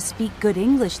have to speak good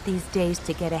English these days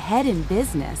to get ahead in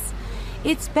business.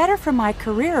 It's better for my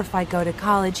career if I go to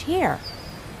college here.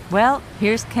 Well,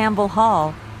 here's Campbell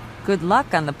Hall. Good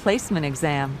luck on the placement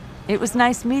exam. It was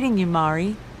nice meeting you,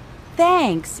 Mari.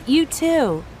 Thanks, you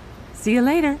too. See you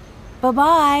later.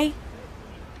 Bye-bye.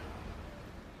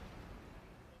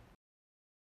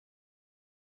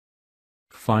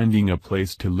 Finding a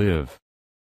place to live.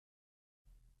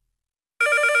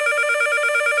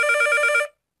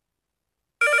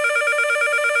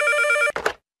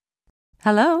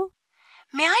 Hello?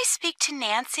 May I speak to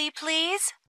Nancy,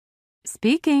 please?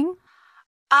 Speaking.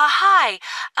 Hi.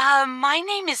 My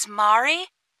name is Mari,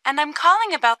 and I'm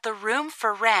calling about the room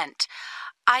for rent.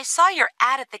 I saw your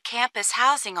ad at the campus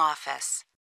housing office.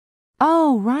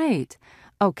 Oh, right.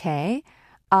 Okay.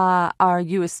 Are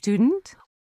you a student?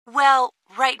 Well,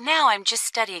 right now I'm just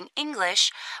studying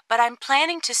English, but I'm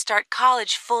planning to start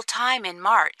college full-time in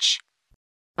March.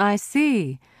 I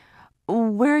see.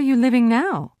 Where are you living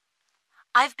now?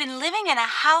 I've been living in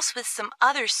a house with some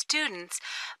other students,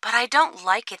 but I don't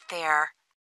like it there.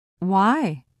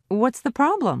 Why? What's the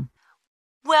problem?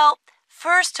 Well,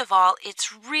 first of all,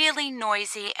 it's really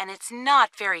noisy and it's not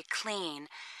very clean.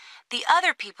 The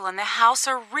other people in the house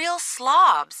are real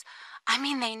slobs. I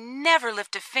mean, they never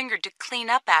lift a finger to clean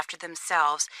up after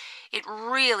themselves. It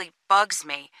really bugs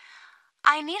me.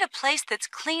 I need a place that's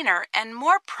cleaner and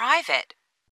more private.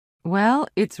 Well,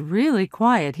 it's really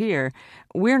quiet here.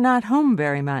 We're not home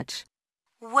very much.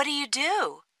 What do you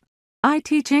do? I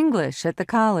teach English at the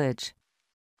college.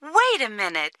 Wait a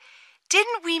minute.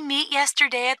 Didn't we meet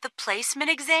yesterday at the placement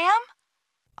exam?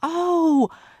 Oh,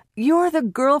 you're the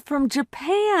girl from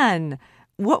Japan.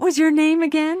 What was your name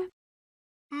again?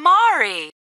 Mari.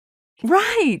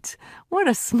 Right. What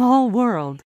a small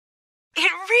world.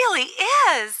 It really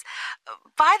is.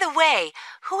 By the way,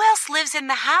 who else lives in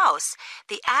the house?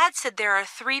 The ad said there are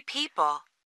 3 people.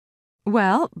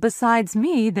 Well, besides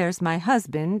me, there's my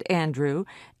husband, Andrew,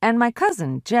 and my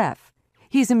cousin, Jeff.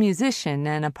 He's a musician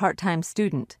and a part-time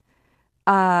student.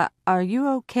 Are you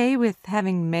okay with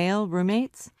having male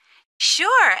roommates?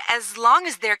 Sure, as long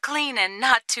as they're clean and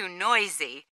not too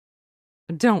noisy.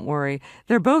 Don't worry,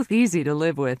 they're both easy to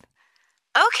live with.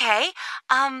 Okay,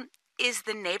 is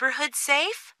the neighborhood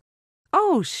safe?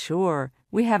 Oh, sure.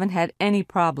 We haven't had any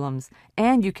problems,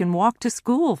 and you can walk to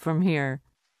school from here.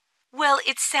 Well,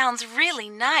 it sounds really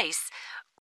nice.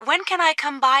 When can I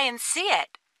come by and see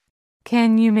it?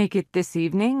 Can you make it this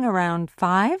evening around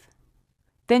 5?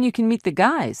 Then you can meet the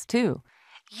guys, too.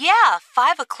 Yeah,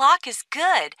 5 o'clock is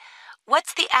good.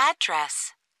 What's the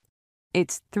address?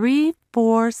 It's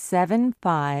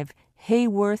 3475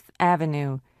 Hayworth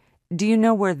Avenue. Do you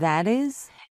know where that is?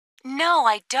 No,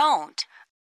 I don't.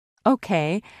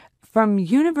 Okay, from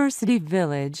University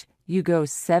Village, you go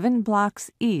 7 blocks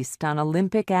east on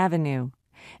Olympic Avenue.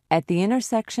 At the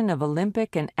intersection of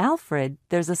Olympic and Alfred,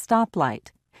 there's a stoplight.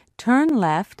 Turn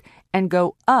left and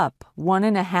go up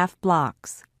 1.5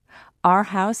 blocks. Our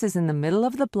house is in the middle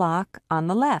of the block on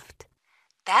the left.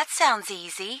 That sounds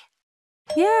easy.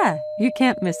 Yeah, you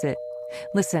can't miss it.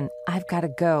 Listen, I've got to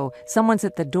go. Someone's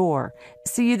at the door.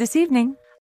 See you this evening.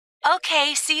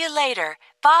 Okay, see you later.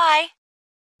 Bye.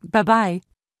 Bye-bye.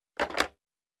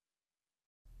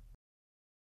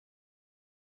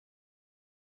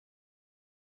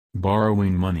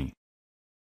 Borrowing money.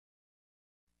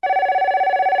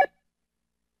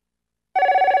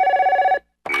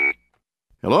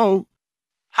 Hello?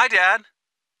 Hi, Dad.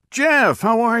 Jeff,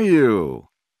 how are you?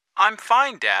 I'm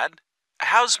fine, Dad.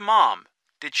 How's Mom?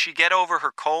 Did she get over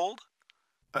her cold?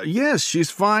 Yes,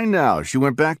 she's fine now. She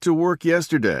went back to work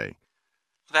yesterday.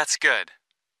 That's good.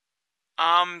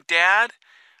 Dad,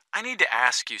 I need to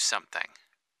ask you something.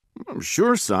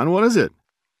 Sure, son. What is it?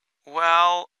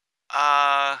 Well,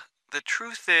 the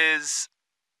truth is,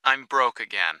 I'm broke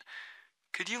again.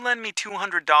 Could you lend me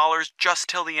 $200 just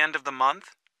till the end of the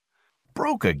month?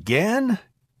 Broke again?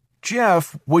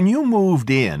 Jeff, when you moved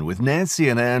in with Nancy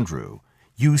and Andrew,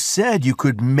 you said you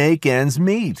could make ends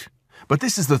meet. But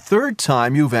this is the 3rd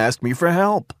time you've asked me for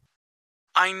help.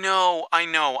 I know,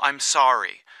 I'm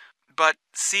sorry. But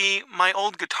see, my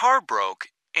old guitar broke,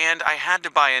 and I had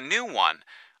to buy a new one.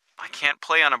 I can't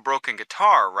play on a broken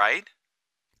guitar, right?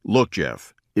 Look,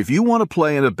 Jeff, if you want to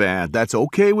play in a band, that's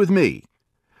okay with me.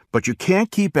 But you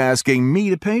can't keep asking me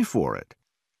to pay for it.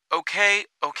 Okay,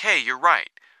 you're right.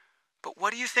 But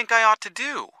what do you think I ought to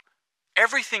do?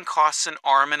 Everything costs an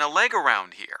arm and a leg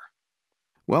around here.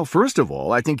 Well, first of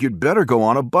all, I think you'd better go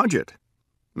on a budget.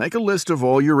 Make a list of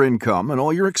all your income and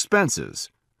all your expenses.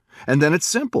 And then it's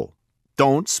simple.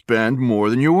 Don't spend more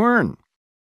than you earn.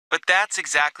 But that's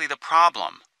exactly the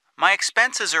problem. My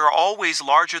expenses are always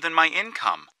larger than my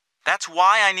income. That's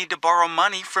why I need to borrow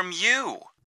money from you.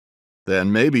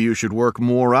 Then maybe you should work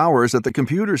more hours at the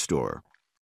computer store.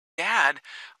 Dad,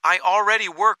 I already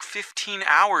work 15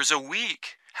 hours a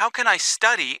week. How can I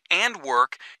study and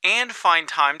work and find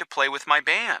time to play with my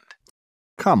band?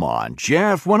 Come on,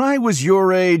 Jeff. When I was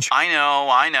your age... I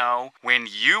know. When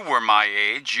you were my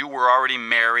age, you were already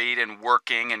married and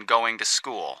working and going to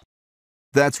school.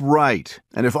 That's right.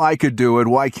 And if I could do it,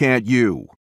 why can't you?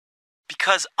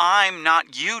 Because I'm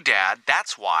not you, Dad.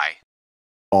 That's why.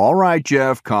 All right,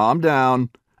 Jeff, calm down.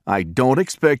 I don't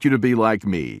expect you to be like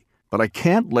me, but I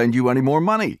can't lend you any more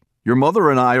money. Your mother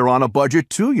and I are on a budget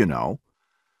too, you know.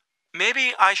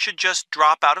 Maybe I should just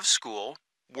drop out of school,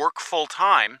 work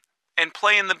full-time, and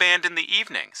play in the band in the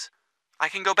evenings. I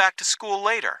can go back to school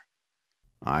later.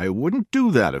 I wouldn't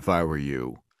do that if I were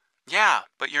you. Yeah,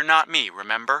 but you're not me,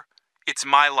 remember? It's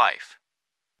my life.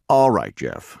 All right,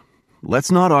 Jeff.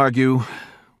 Let's not argue.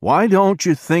 Why don't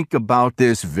you think about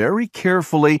this very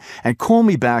carefully and call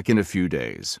me back in a few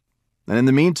days? And in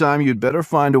the meantime, you'd better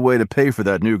find a way to pay for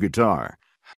that new guitar.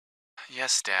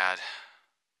 Yes, Dad.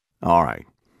 All right.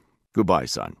 Goodbye,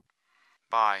 son.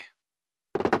 Bye.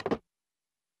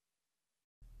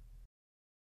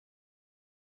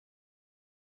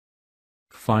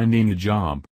 Finding a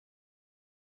job.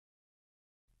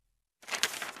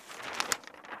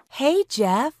 Hey,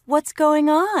 Jeff, what's going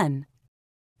on?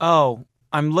 Oh,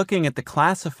 I'm looking at the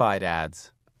classified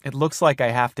ads. It looks like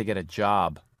I have to get a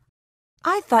job.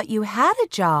 I thought you had a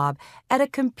job at a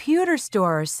computer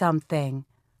store or something.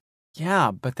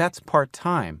 Yeah, but that's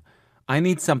part-time. I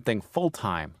need something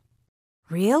full-time.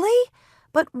 Really?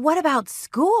 But what about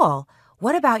school?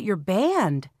 What about your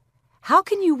band? How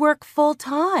can you work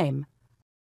full-time?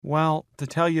 Well, to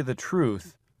tell you the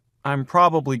truth, I'm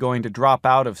probably going to drop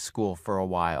out of school for a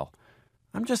while.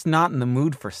 I'm just not in the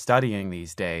mood for studying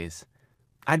these days.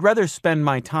 I'd rather spend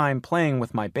my time playing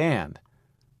with my band.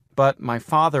 But my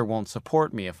father won't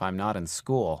support me if I'm not in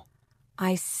school.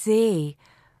 I see.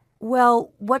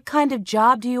 Well, what kind of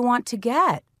job do you want to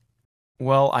get?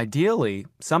 Well, ideally,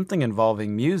 something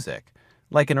involving music,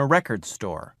 like in a record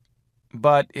store.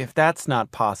 But if that's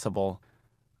not possible,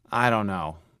 I don't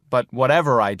know. But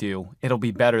whatever I do, it'll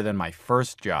be better than my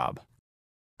first job.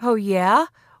 Oh, yeah?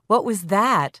 What was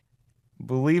that?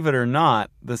 Believe it or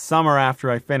not, the summer after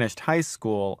I finished high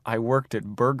school, I worked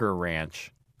at Burger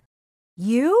Ranch.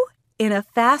 You? In a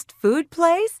fast food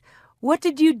place? What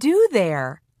did you do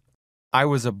there? I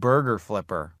was a burger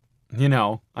flipper. You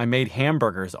know, I made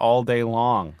hamburgers all day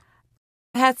long.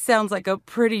 That sounds like a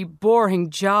pretty boring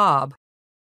job.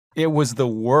 It was the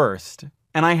worst.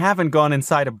 And I haven't gone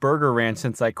inside a Burger Ranch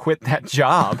since I quit that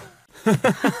job.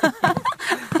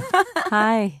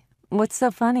 Hi. What's so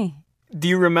funny? Do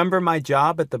you remember my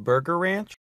job at the Burger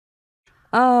Ranch?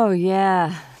 Oh,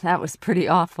 yeah. That was pretty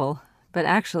awful. But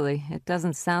actually, it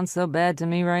doesn't sound so bad to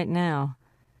me right now.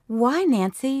 Why,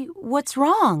 Nancy? What's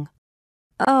wrong?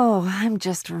 Oh, I'm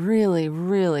just really,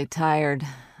 really tired.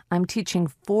 I'm teaching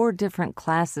 4 different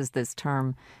classes this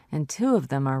term, and 2 of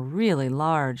them are really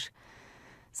large.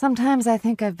 Sometimes I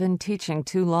think I've been teaching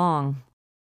too long.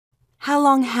 How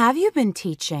long have you been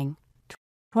teaching?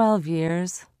 12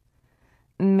 years.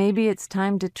 Maybe it's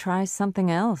time to try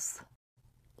something else.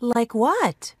 Like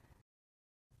what?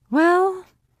 Well,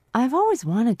 I've always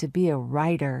wanted to be a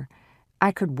writer.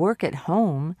 I could work at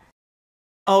home.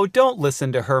 Oh, don't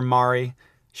listen to her, Mari.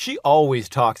 She always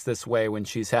talks this way when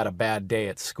she's had a bad day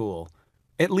at school.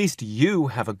 At least you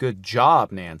have a good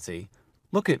job, Nancy.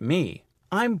 Look at me.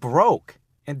 I'm broke,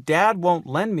 and Dad won't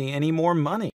lend me any more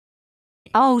money.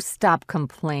 Oh, stop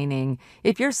complaining.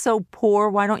 If you're so poor,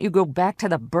 why don't you go back to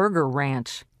the Burger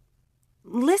Ranch?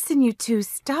 Listen, you two,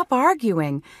 stop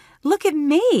arguing. Look at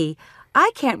me.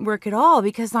 I can't work at all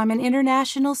because I'm an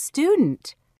international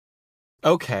student.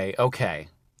 Okay.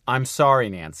 I'm sorry,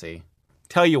 Nancy.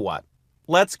 Tell you what,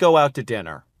 let's go out to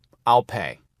dinner. I'll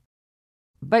pay.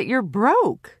 But you're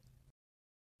broke.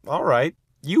 All right,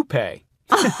 you pay.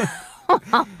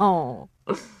 Oh.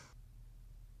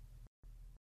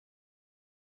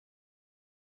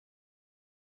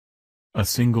 A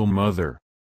single mother.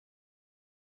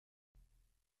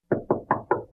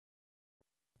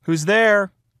 Who's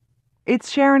there?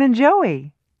 It's Sharon and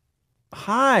Joey.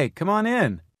 Hi, come on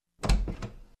in.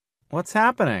 What's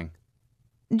happening?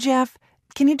 Jeff,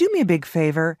 can you do me a big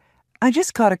favor? I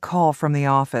just got a call from the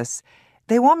office.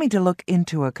 They want me to look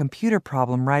into a computer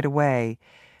problem right away.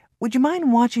 Would you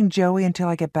mind watching Joey until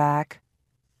I get back?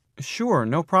 Sure,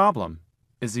 no problem.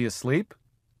 Is he asleep?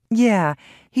 Yeah,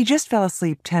 he just fell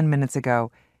asleep 10 minutes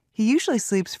ago. He usually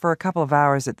sleeps for a couple of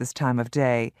hours at this time of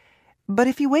day. But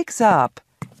if he wakes up,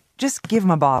 just give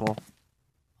him a bottle.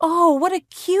 Oh, what a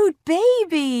cute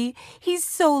baby. He's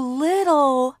so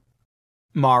little.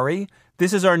 Mari,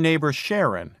 this is our neighbor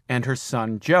Sharon and her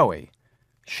son Joey.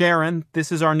 Sharon,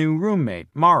 this is our new roommate,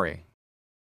 Mari.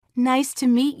 Nice to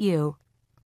meet you.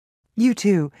 You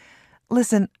too.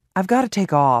 Listen, I've got to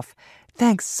take off.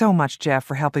 Thanks so much, Jeff,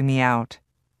 for helping me out.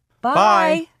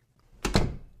 Bye.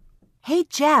 Hey,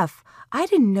 Jeff, I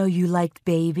didn't know you liked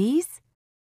babies.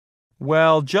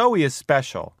 Well, Joey is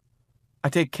special. I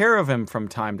take care of him from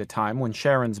time to time when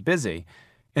Sharon's busy,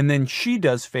 and then she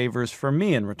does favors for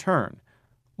me in return.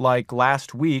 Like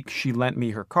last week, she lent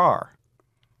me her car.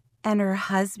 And her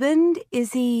husband,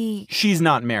 is he... She's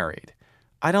not married.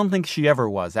 I don't think she ever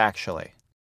was, actually.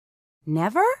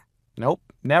 Never?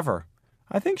 Nope, never.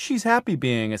 I think she's happy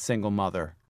being a single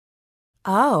mother.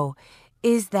 Oh,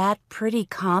 is that pretty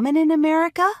common in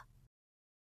America?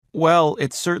 Well,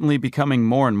 it's certainly becoming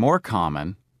more and more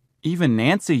common. Even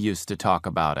Nancy used to talk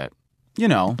about it. You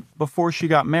know, before she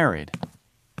got married.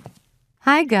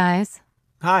 Hi, guys.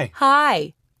 Hi.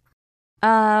 Hi.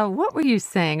 What were you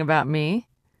saying about me?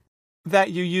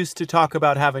 That you used to talk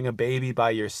about having a baby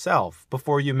by yourself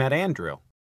before you met Andrew.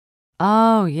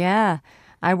 Oh, yeah.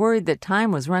 I worried that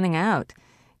time was running out.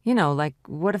 You know, like,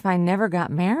 what if I never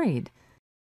got married?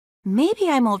 Maybe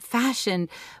I'm old-fashioned,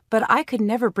 but I could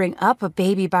never bring up a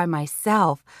baby by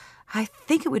myself. I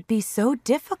think it would be so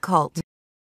difficult.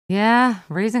 Yeah,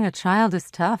 raising a child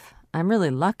is tough. I'm really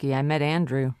lucky I met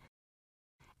Andrew.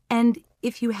 And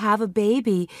if you have a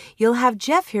baby, you'll have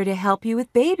Jeff here to help you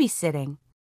with babysitting.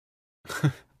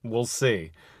 We'll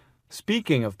see.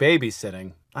 Speaking of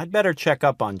babysitting, I'd better check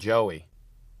up on Joey.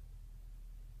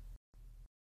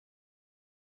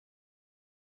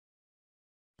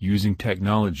 Using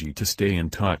technology to stay in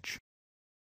touch.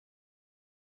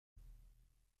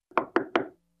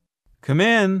 Come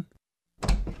in.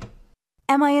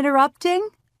 Am I interrupting?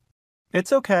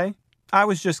 It's okay. I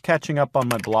was just catching up on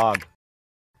my blog.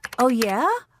 Oh, yeah?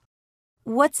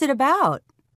 What's it about?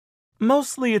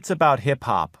 Mostly it's about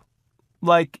hip-hop.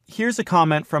 Like, here's a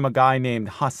comment from a guy named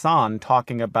Hassan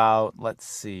talking about, let's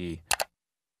see,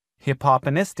 hip-hop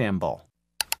in Istanbul.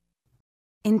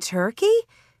 In Turkey?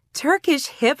 Turkish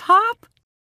hip-hop?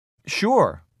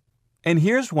 Sure. And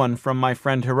here's one from my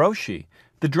friend Hiroshi,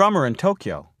 the drummer in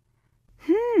Tokyo.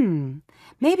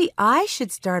 Maybe I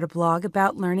should start a blog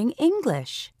about learning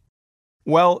English.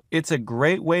 Well, it's a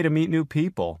great way to meet new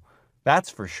people, that's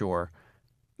for sure.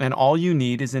 And all you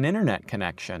need is an internet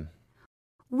connection.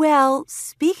 Well,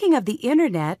 speaking of the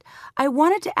internet, I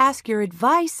wanted to ask your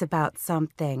advice about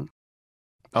something.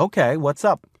 Okay, what's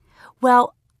up?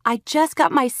 Well, I just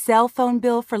got my cell phone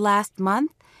bill for last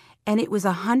month, and it was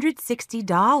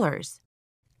 $160.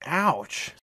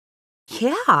 Ouch.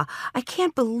 Yeah, I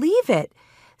can't believe it.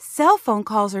 Cell phone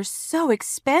calls are so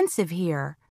expensive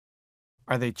here.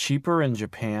 Are they cheaper in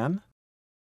Japan?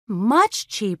 Much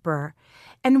cheaper.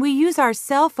 And we use our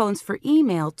cell phones for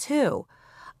email, too.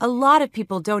 A lot of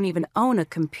people don't even own a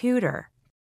computer.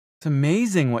 It's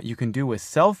amazing what you can do with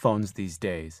cell phones these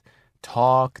days.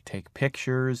 Talk, take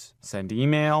pictures, send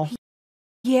email.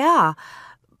 Yeah.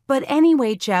 But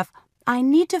anyway, Jeff, I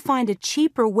need to find a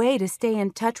cheaper way to stay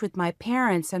in touch with my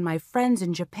parents and my friends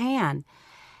in Japan.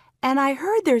 And I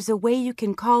heard there's a way you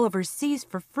can call overseas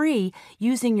for free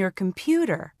using your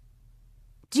computer.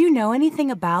 Do you know anything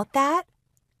about that?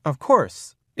 Of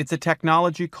course. It's a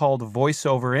technology called Voice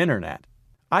over Internet.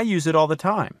 I use it all the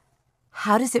time.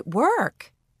 How does it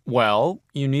work? Well,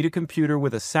 you need a computer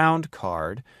with a sound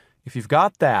card. If you've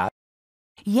got that...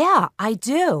 Yeah, I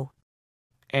do.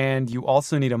 And you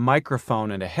also need a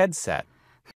microphone and a headset.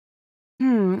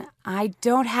 I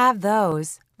don't have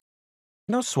those.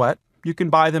 No sweat. You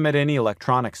can buy them at any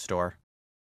electronics store.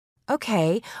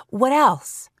 Okay, what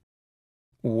else?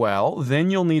 Well,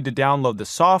 then you'll need to download the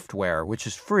software, which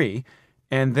is free,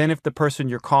 and then if the person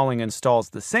you're calling installs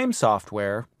the same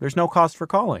software, there's no cost for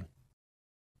calling.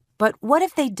 But what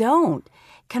if they don't?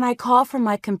 Can I call from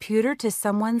my computer to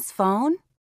someone's phone?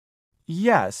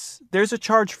 Yes, there's a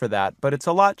charge for that, but it's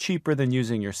a lot cheaper than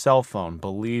using your cell phone,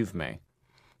 believe me.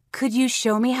 Could you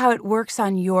show me how it works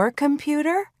on your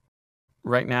computer?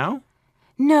 Right now?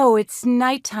 No, it's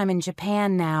nighttime in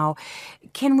Japan now.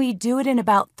 Can we do it in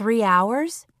about 3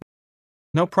 hours?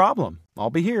 No problem. I'll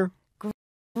be here.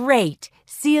 Great.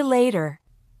 See you later.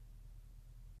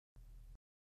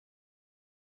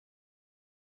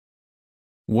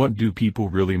 What do people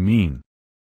really mean?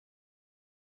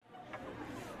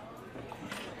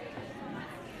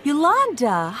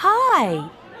 Yolanda, hi.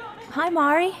 Hi,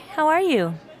 Mari. How are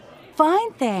you?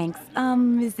 Fine, thanks.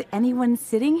 Is anyone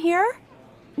sitting here?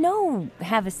 No,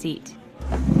 have a seat.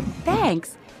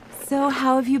 Thanks. So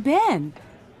how have you been?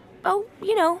 Oh,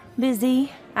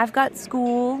 busy. I've got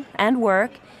school and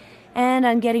work, and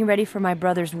I'm getting ready for my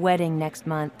brother's wedding next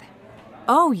month.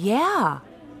 Oh, yeah.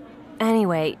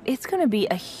 Anyway, it's gonna be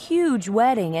a huge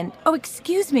wedding and... Oh,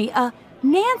 excuse me,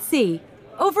 Nancy,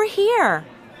 over here.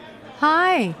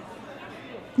 Hi.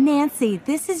 Nancy,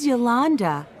 this is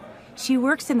Yolanda. She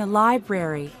works in the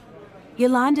library.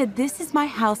 Yolanda, this is my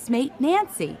housemate,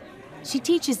 Nancy. She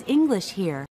teaches English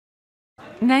here.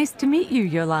 Nice to meet you,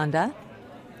 Yolanda.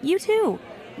 You too.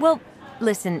 Well,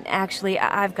 listen, actually,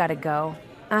 I've got to go.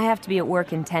 I have to be at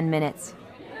work in 10 minutes.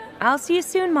 I'll see you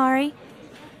soon, Mari.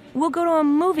 We'll go to a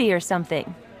movie or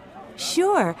something.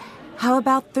 Sure. How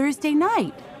about Thursday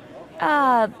night?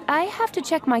 I have to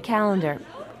check my calendar.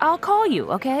 I'll call you,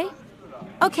 okay?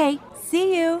 Okay,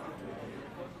 see you.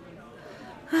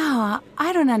 Oh,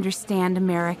 I don't understand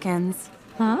Americans.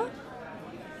 Huh?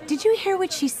 Did you hear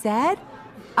what she said?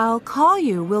 I'll call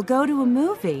you, we'll go to a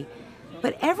movie.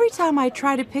 But every time I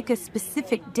try to pick a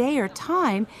specific day or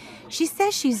time, she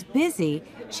says she's busy,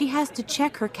 she has to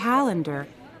check her calendar,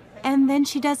 and then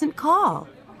she doesn't call.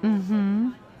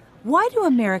 Why do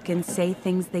Americans say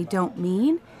things they don't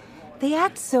mean? They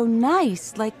act so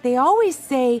nice, like they always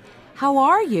say, "How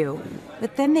are you?"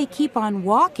 But then they keep on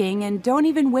walking and don't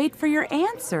even wait for your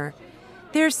answer.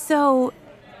 They're so,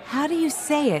 how do you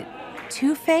say it,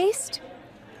 two-faced?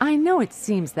 I know it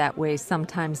seems that way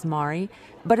sometimes, Mari,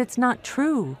 but it's not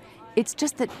true. It's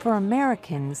just that for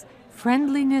Americans,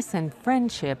 friendliness and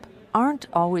friendship aren't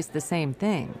always the same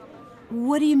thing.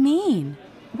 What do you mean?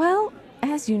 Well,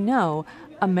 as you know,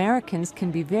 Americans can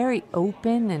be very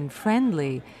open and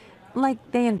friendly. Like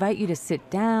they invite you to sit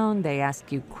down, they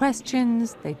ask you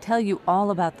questions, they tell you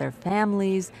all about their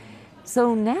families.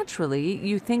 So naturally,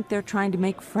 you think they're trying to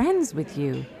make friends with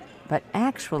you. But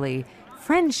actually,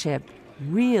 friendship,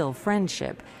 real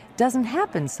friendship, doesn't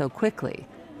happen so quickly.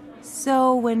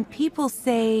 So when people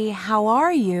say, "How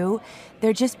are you?"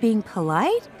 they're just being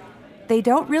polite? They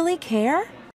don't really care?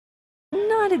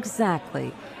 Not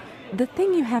exactly. The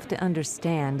thing you have to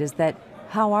understand is that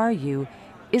 "how are you"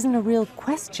 isn't a real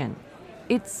question.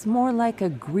 It's more like a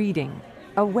greeting,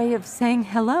 a way of saying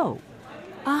hello.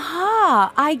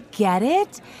 Aha, I get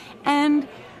it. And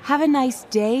 "have a nice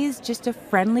day" is just a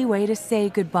friendly way to say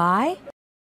goodbye?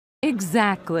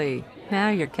 Exactly. Now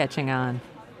you're catching on.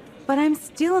 But I'm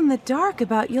still in the dark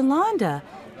about Yolanda.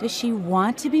 Does she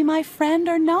want to be my friend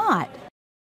or not?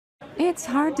 It's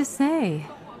hard to say.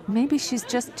 Maybe she's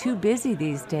just too busy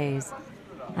these days.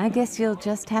 I guess you'll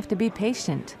just have to be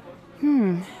patient.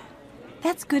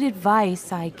 That's good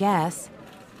advice, I guess.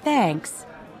 Thanks.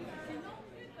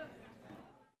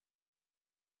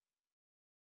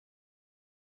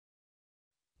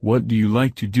 What do you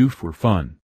like to do for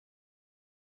fun?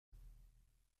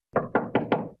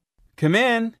 Come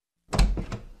in.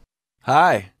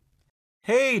 Hi.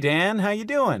 Hey, Dan, how you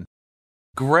doing?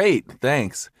 Great,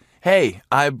 thanks. Hey,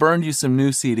 I burned you some new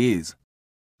CDs.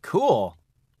 Cool.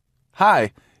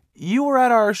 Hi, you were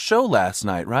at our show last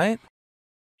night, right?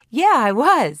 Yeah, I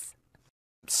was.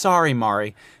 Sorry,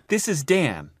 Mari. This is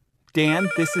Dan. Dan,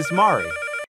 this is Mari.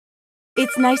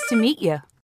 It's nice to meet you.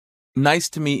 Nice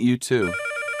to meet you, too.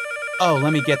 Oh,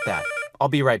 let me get that. I'll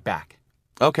be right back.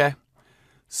 Okay.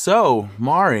 So,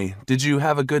 Mari, did you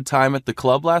have a good time at the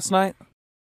club last night?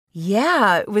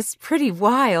 Yeah, it was pretty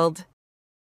wild.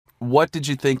 What did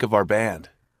you think of our band?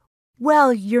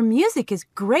 Well, your music is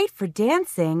great for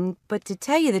dancing, but to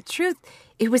tell you the truth,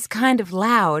 it was kind of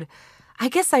loud. I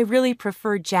guess I really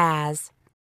prefer jazz.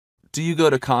 Do you go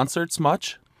to concerts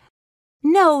much?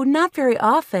 No, not very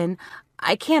often.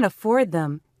 I can't afford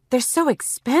them. They're so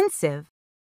expensive.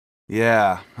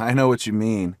 Yeah, I know what you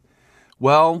mean.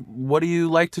 Well, what do you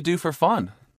like to do for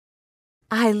fun?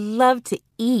 I love to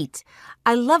eat.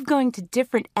 I love going to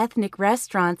different ethnic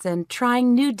restaurants and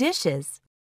trying new dishes.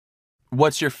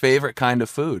 What's your favorite kind of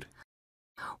food?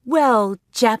 Well,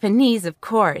 Japanese, of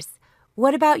course.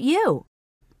 What about you?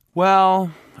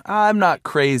 Well, I'm not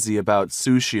crazy about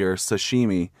sushi or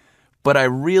sashimi, but I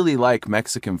really like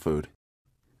Mexican food.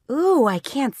 Ooh, I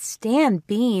can't stand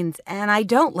beans, and I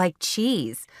don't like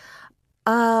cheese.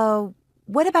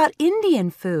 What about Indian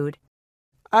food?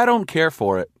 I don't care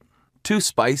for it. Too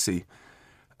spicy.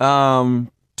 Do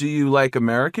you like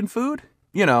American food?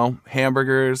 You know,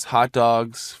 hamburgers, hot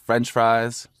dogs, French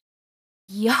fries.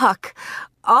 Yuck!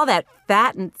 All that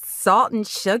fat and salt and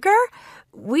sugar?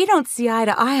 We don't see eye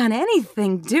to eye on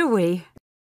anything, do we?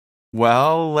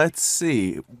 Well, let's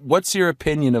see. What's your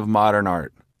opinion of modern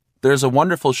art? There's a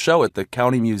wonderful show at the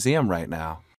County Museum right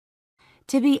now.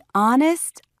 To be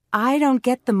honest, I don't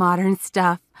get the modern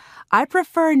stuff. I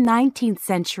prefer 19th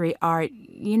century art.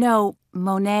 You know,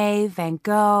 Monet, Van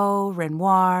Gogh,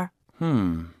 Renoir.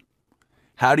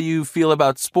 How do you feel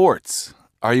about sports?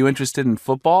 Are you interested in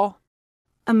football?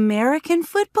 American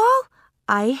football?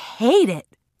 I hate it.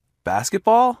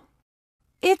 Basketball?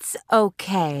 It's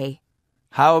okay.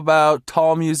 How about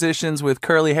tall musicians with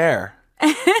curly hair?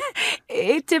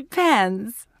 It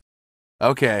depends.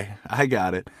 Okay, I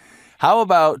got it. How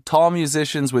about tall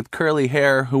musicians with curly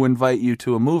hair who invite you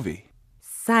to a movie?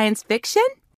 Science fiction?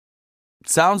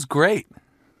 Sounds great.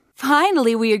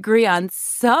 Finally, we agree on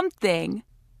something.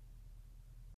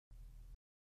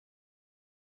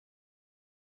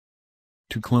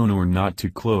 To clone or not to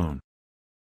clone?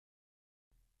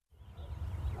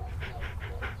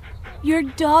 Your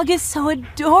dog is so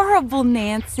adorable,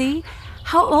 Nancy.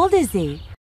 How old is he?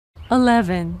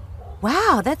 11.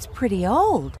 Wow, that's pretty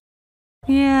old.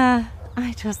 Yeah,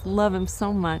 I just love him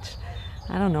so much.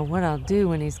 I don't know what I'll do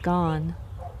when he's gone.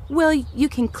 Well, you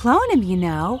can clone him, you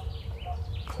know.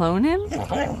 Clone him?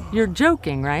 You're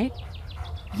joking, right?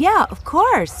 Yeah, of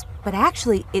course. But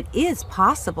actually, it is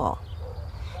possible.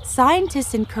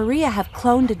 Scientists in Korea have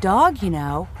cloned a dog, you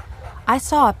know. I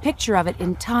saw a picture of it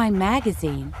in Time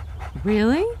magazine.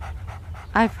 Really?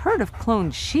 I've heard of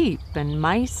cloned sheep and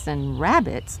mice and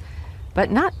rabbits,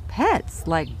 but not pets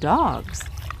like dogs.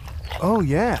 Oh,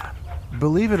 yeah.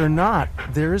 Believe it or not,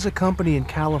 there is a company in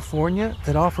California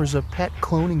that offers a pet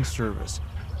cloning service.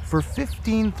 For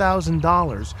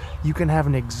 $15,000, you can have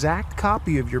an exact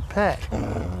copy of your pet.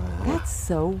 That's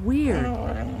so weird.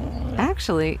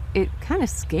 Actually, it kind of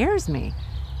scares me.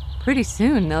 Pretty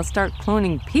soon they'll start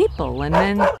cloning people and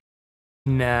then...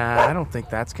 Nah, I don't think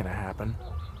that's gonna happen.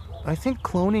 I think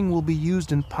cloning will be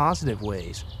used in positive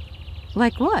ways.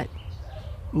 Like what?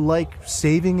 Like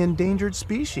saving endangered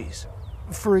species.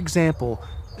 For example,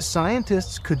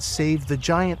 scientists could save the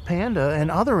giant panda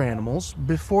and other animals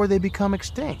before they become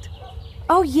extinct.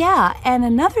 Oh, yeah, and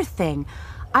another thing.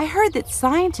 I heard that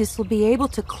scientists will be able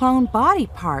to clone body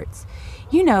parts.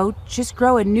 You know, just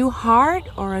grow a new heart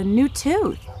or a new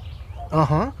tooth.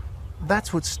 Uh-huh.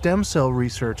 That's what stem cell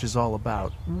research is all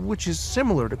about, which is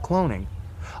similar to cloning.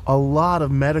 A lot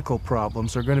of medical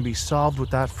problems are going to be solved with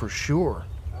that for sure.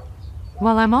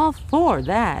 Well, I'm all for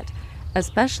that,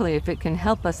 especially if it can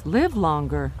help us live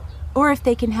longer. Or if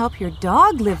they can help your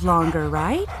dog live longer,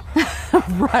 right?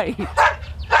 Right.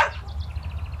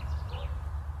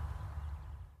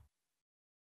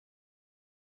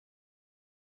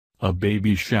 A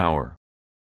baby shower.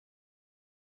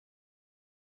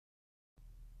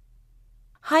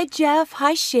 Hi, Jeff.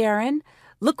 Hi, Sharon.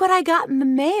 Look what I got in the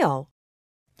mail.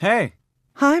 Hey,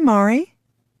 Hi, Mari.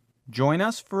 join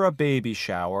us for a baby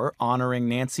shower honoring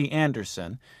Nancy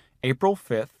Anderson, April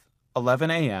 5th,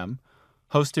 11 a.m.,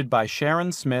 hosted by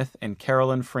Sharon Smith and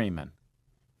Carolyn Freeman.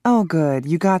 Oh, good.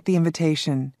 You got the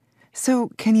invitation. So,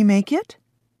 can you make it?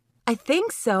 I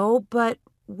think so, but,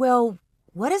 well,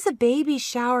 what is a baby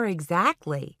shower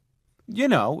exactly? You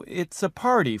know, it's a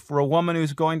party for a woman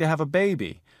who's going to have a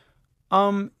baby.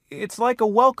 It's like a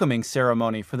welcoming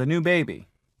ceremony for the new baby.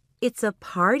 It's a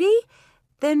party?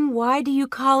 Then why do you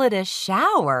call it a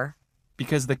shower?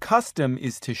 Because the custom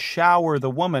is to shower the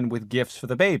woman with gifts for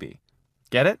the baby.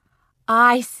 Get it?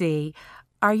 I see.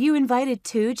 Are you invited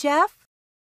too, Jeff?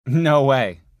 No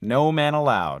way. No man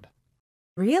allowed.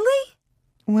 Really?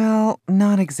 Well,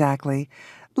 not exactly.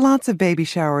 Lots of baby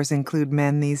showers include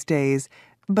men these days,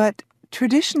 but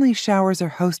traditionally showers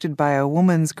are hosted by a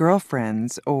woman's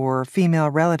girlfriends or female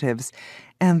relatives,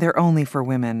 and they're only for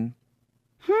women.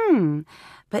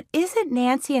 But isn't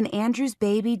Nancy and Andrew's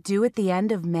baby due at the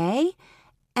end of May?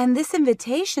 And this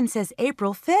invitation says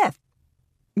April 5th.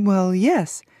 Well,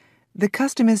 yes. The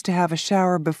custom is to have a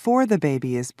shower before the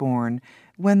baby is born,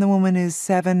 when the woman is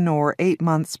 7 or 8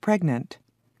 months pregnant.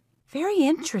 Very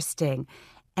interesting.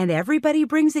 And everybody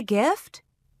brings a gift?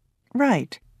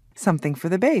 Right. Something for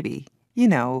the baby. You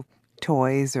know,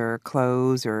 toys or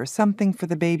clothes or something for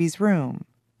the baby's room.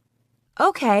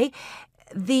 Okay.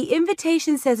 The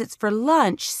invitation says it's for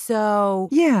lunch, so...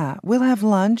 Yeah, we'll have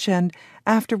lunch and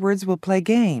afterwards we'll play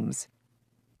games.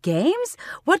 Games?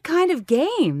 What kind of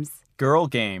games? Girl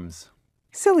games.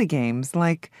 Silly games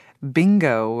like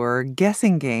bingo or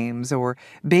guessing games or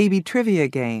baby trivia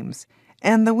games.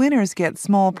 And the winners get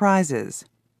small prizes.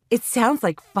 It sounds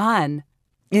like fun.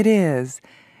 It is.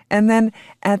 And then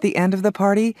at the end of the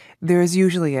party, there's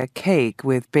usually a cake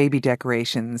with baby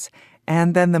decorations.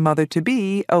 And then the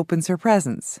mother-to-be opens her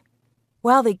presents.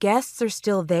 While the guests are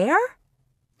still there?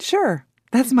 Sure.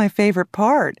 That's my favorite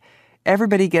part.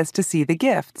 Everybody gets to see the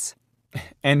gifts.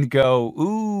 And go,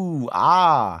 ooh,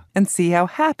 ah. And see how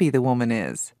happy the woman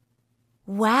is.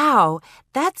 Wow,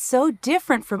 that's so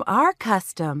different from our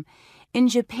custom. In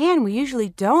Japan, we usually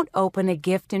don't open a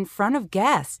gift in front of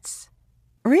guests.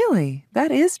 Really?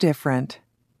 That is different.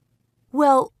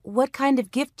 Well, what kind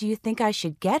of gift do you think I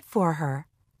should get for her?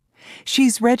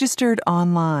 She's registered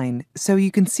online, so you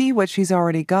can see what she's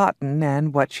already gotten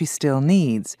and what she still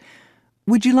needs.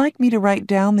 Would you like me to write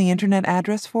down the internet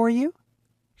address for you?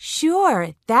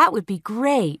 Sure, that would be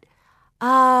great.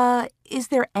 Is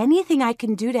there anything I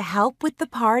can do to help with the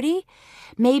party?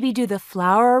 Maybe do the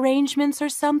flower arrangements or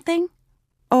something?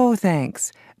 Oh,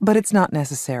 thanks, but it's not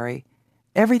necessary.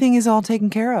 Everything is all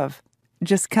taken care of.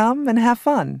 Just come and have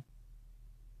fun.